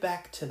now, get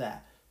back to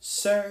that.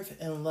 Serve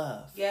in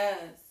love. Yes.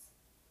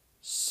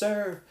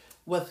 Serve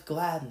with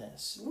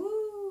gladness. Woo.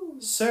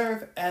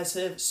 Serve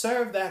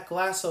that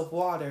glass of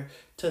water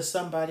to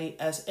somebody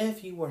as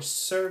if you were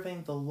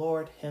serving the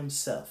Lord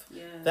himself.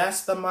 Yes.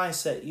 That's the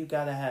mindset you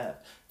got to have.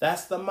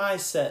 That's the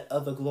mindset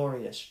of the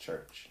glorious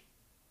church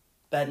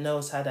that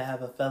knows how to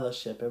have a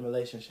fellowship and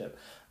relationship.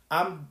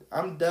 I'm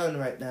done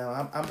right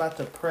now. I'm about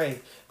to pray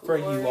for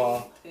you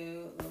all.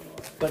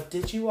 But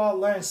did you all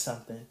learn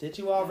something? Did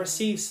you all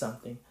receive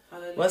something?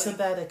 Hallelujah. Wasn't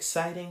that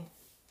exciting?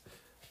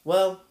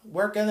 Well,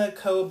 we're going to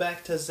go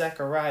back to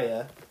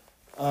Zechariah.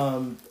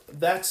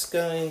 That's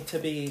going to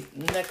be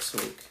next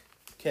week,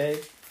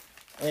 okay?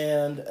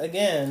 And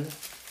again,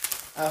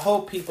 I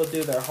hope people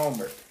do their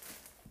homework.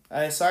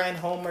 I assign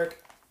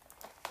homework.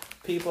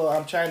 People,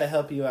 I'm trying to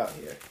help you out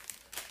here.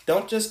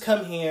 Don't just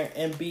come here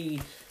and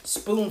be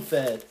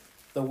spoon-fed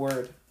the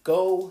word.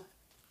 Go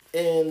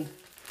and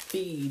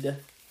feed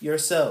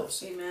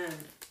yourselves. Amen.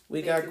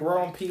 We Thank got you,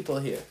 grown Lord. people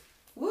here.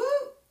 Woo!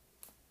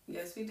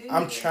 Yes, we do.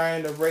 I'm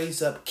trying to raise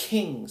up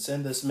kings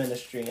in this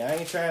ministry. I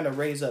ain't trying to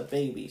raise up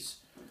babies.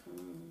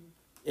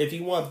 If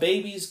you want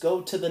babies,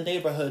 go to the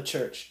neighborhood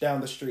church down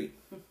the street.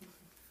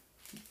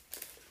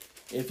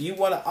 If you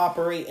want to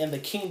operate in the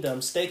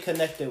kingdom, stay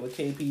connected with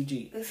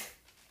KPG.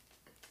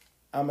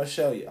 I'm going to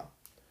show y'all.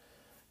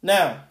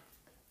 Now,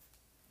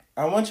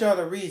 I want y'all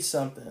to read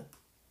something.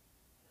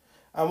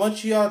 I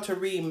want y'all to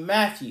read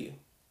Matthew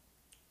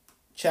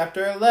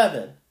chapter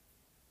 11,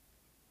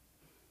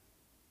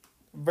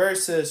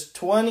 verses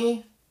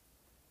 20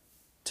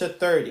 to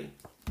 30.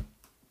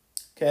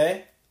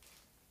 Okay?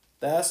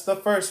 That's the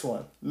first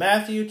one.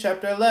 Matthew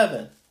chapter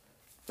 11,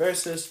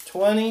 verses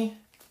 20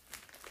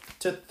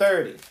 to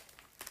 30.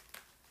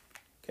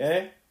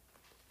 Okay?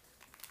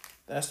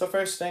 That's the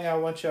first thing I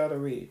want y'all to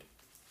read.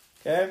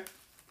 Okay?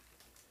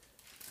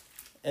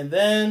 And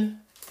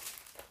then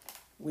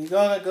we're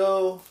going to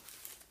go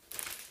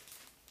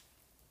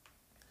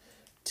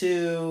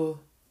to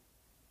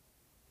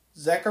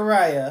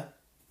Zechariah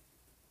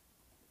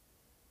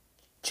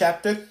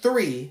chapter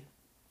 3.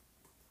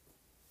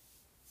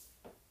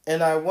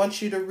 And I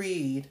want you to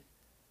read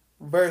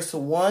verse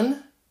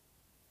 1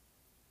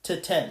 to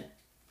 10.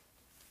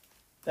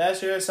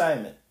 That's your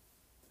assignment.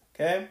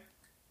 Okay?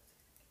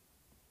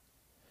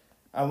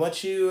 I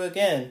want you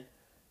again.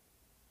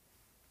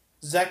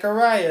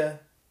 Zechariah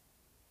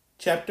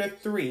chapter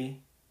 3,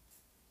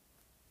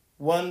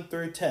 1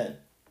 through 10.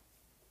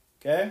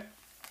 Okay?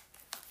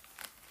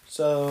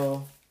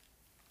 So,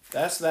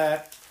 that's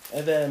that.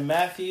 And then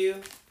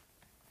Matthew,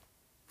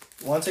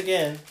 once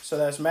again. So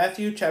that's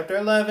Matthew chapter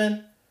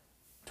 11,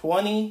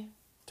 20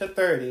 to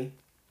 30.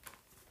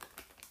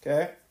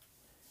 Okay?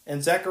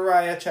 And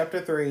Zechariah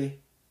chapter 3,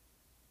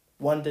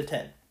 1 to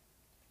 10.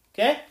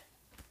 Okay?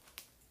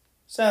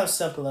 Sounds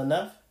simple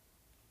enough.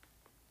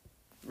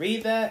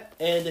 Read that.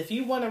 And if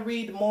you want to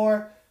read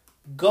more,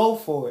 go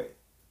for it.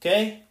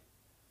 Okay?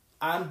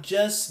 I'm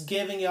just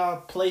giving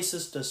y'all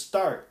places to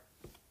start.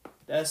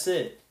 That's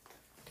it.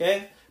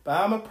 Okay?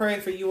 But I'm going to pray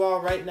for you all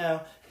right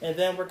now. And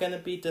then we're going to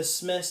be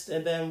dismissed.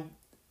 And then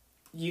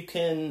you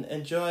can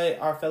enjoy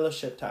our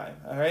fellowship time.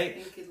 All right?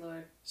 Thank you,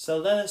 Lord. So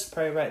let us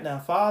pray right now.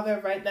 Father,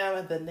 right now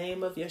in the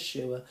name of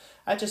Yeshua,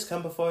 I just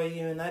come before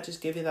you and I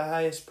just give you the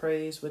highest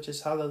praise, which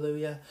is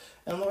hallelujah.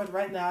 And Lord,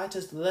 right now, I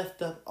just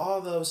lift up all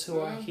those who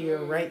are here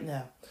right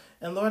now.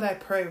 And Lord, I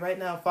pray right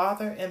now,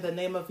 Father, in the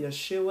name of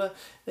Yeshua,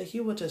 that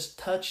you will just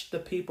touch the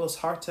people's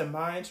hearts and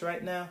minds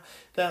right now.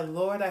 That,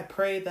 Lord, I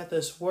pray that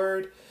this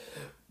word,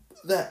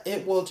 that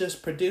it will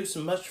just produce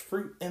much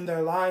fruit in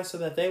their lives so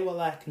that they will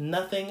lack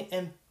nothing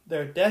in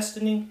their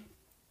destiny.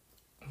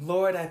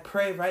 Lord, I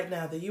pray right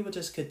now that you would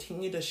just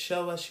continue to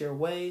show us your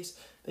ways,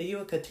 that you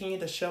would continue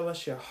to show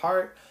us your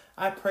heart.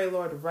 I pray,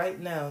 Lord, right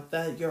now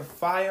that your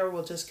fire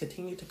will just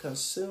continue to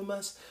consume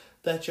us,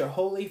 that your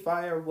holy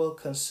fire will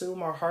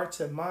consume our hearts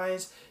and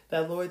minds,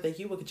 that, Lord, that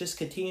you would just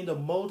continue to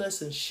mold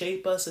us and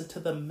shape us into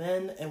the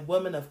men and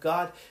women of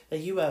God that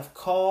you have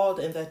called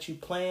and that you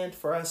planned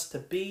for us to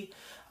be.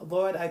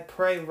 Lord, I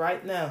pray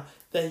right now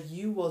that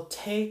you will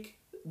take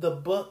the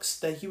books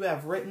that you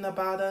have written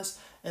about us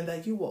and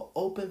that you will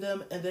open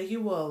them and that you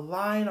will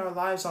align our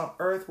lives on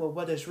earth with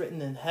what is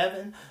written in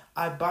heaven.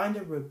 I bind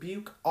and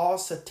rebuke all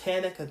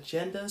satanic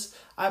agendas.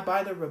 I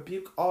bind and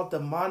rebuke all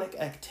demonic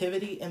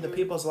activity in the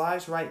people's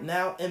lives right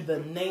now in the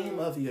name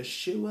of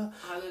Yeshua.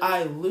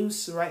 I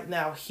loose right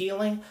now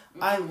healing.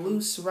 I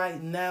loose right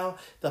now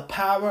the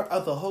power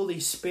of the Holy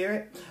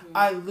Spirit.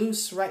 I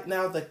loose right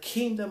now the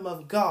kingdom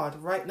of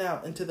God right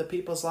now into the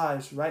people's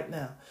lives right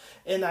now.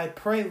 And I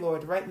pray,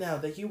 Lord, right now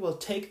that you will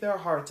take their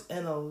hearts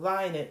and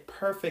align it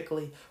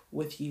perfectly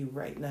with you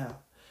right now.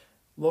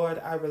 Lord,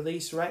 I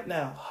release right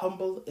now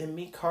humble and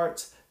meek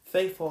hearts,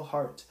 faithful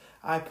hearts.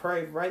 I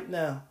pray right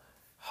now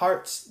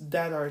hearts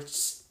that are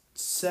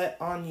set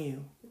on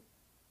you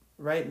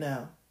right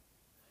now.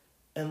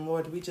 And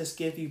Lord, we just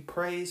give you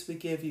praise. We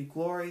give you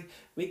glory.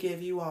 We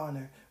give you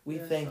honor. We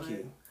thank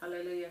you.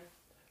 Hallelujah.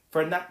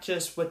 For not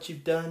just what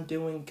you've done,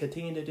 doing,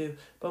 continue to do,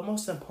 but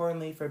most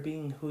importantly for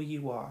being who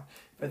you are.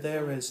 For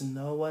there is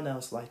no one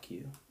else like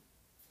you.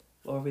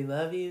 Lord, we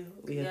love you,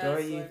 we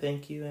adore you,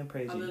 thank you, and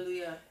praise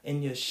you.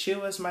 In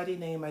Yeshua's mighty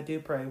name I do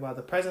pray, while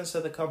the presence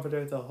of the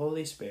Comforter, the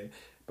Holy Spirit,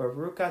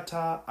 Baruch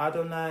atah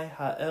Adonai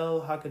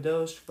Ha'el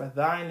HaKadosh, for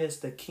thine is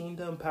the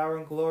kingdom, power,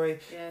 and glory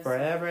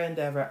forever and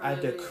ever.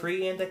 Hallelujah. I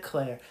decree and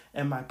declare,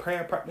 and my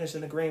prayer partners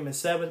in agreement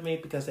said with me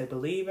because they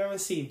believe and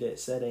received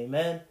it, said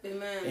amen,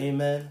 amen,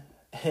 amen,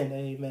 and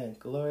amen.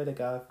 Glory to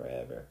God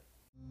forever.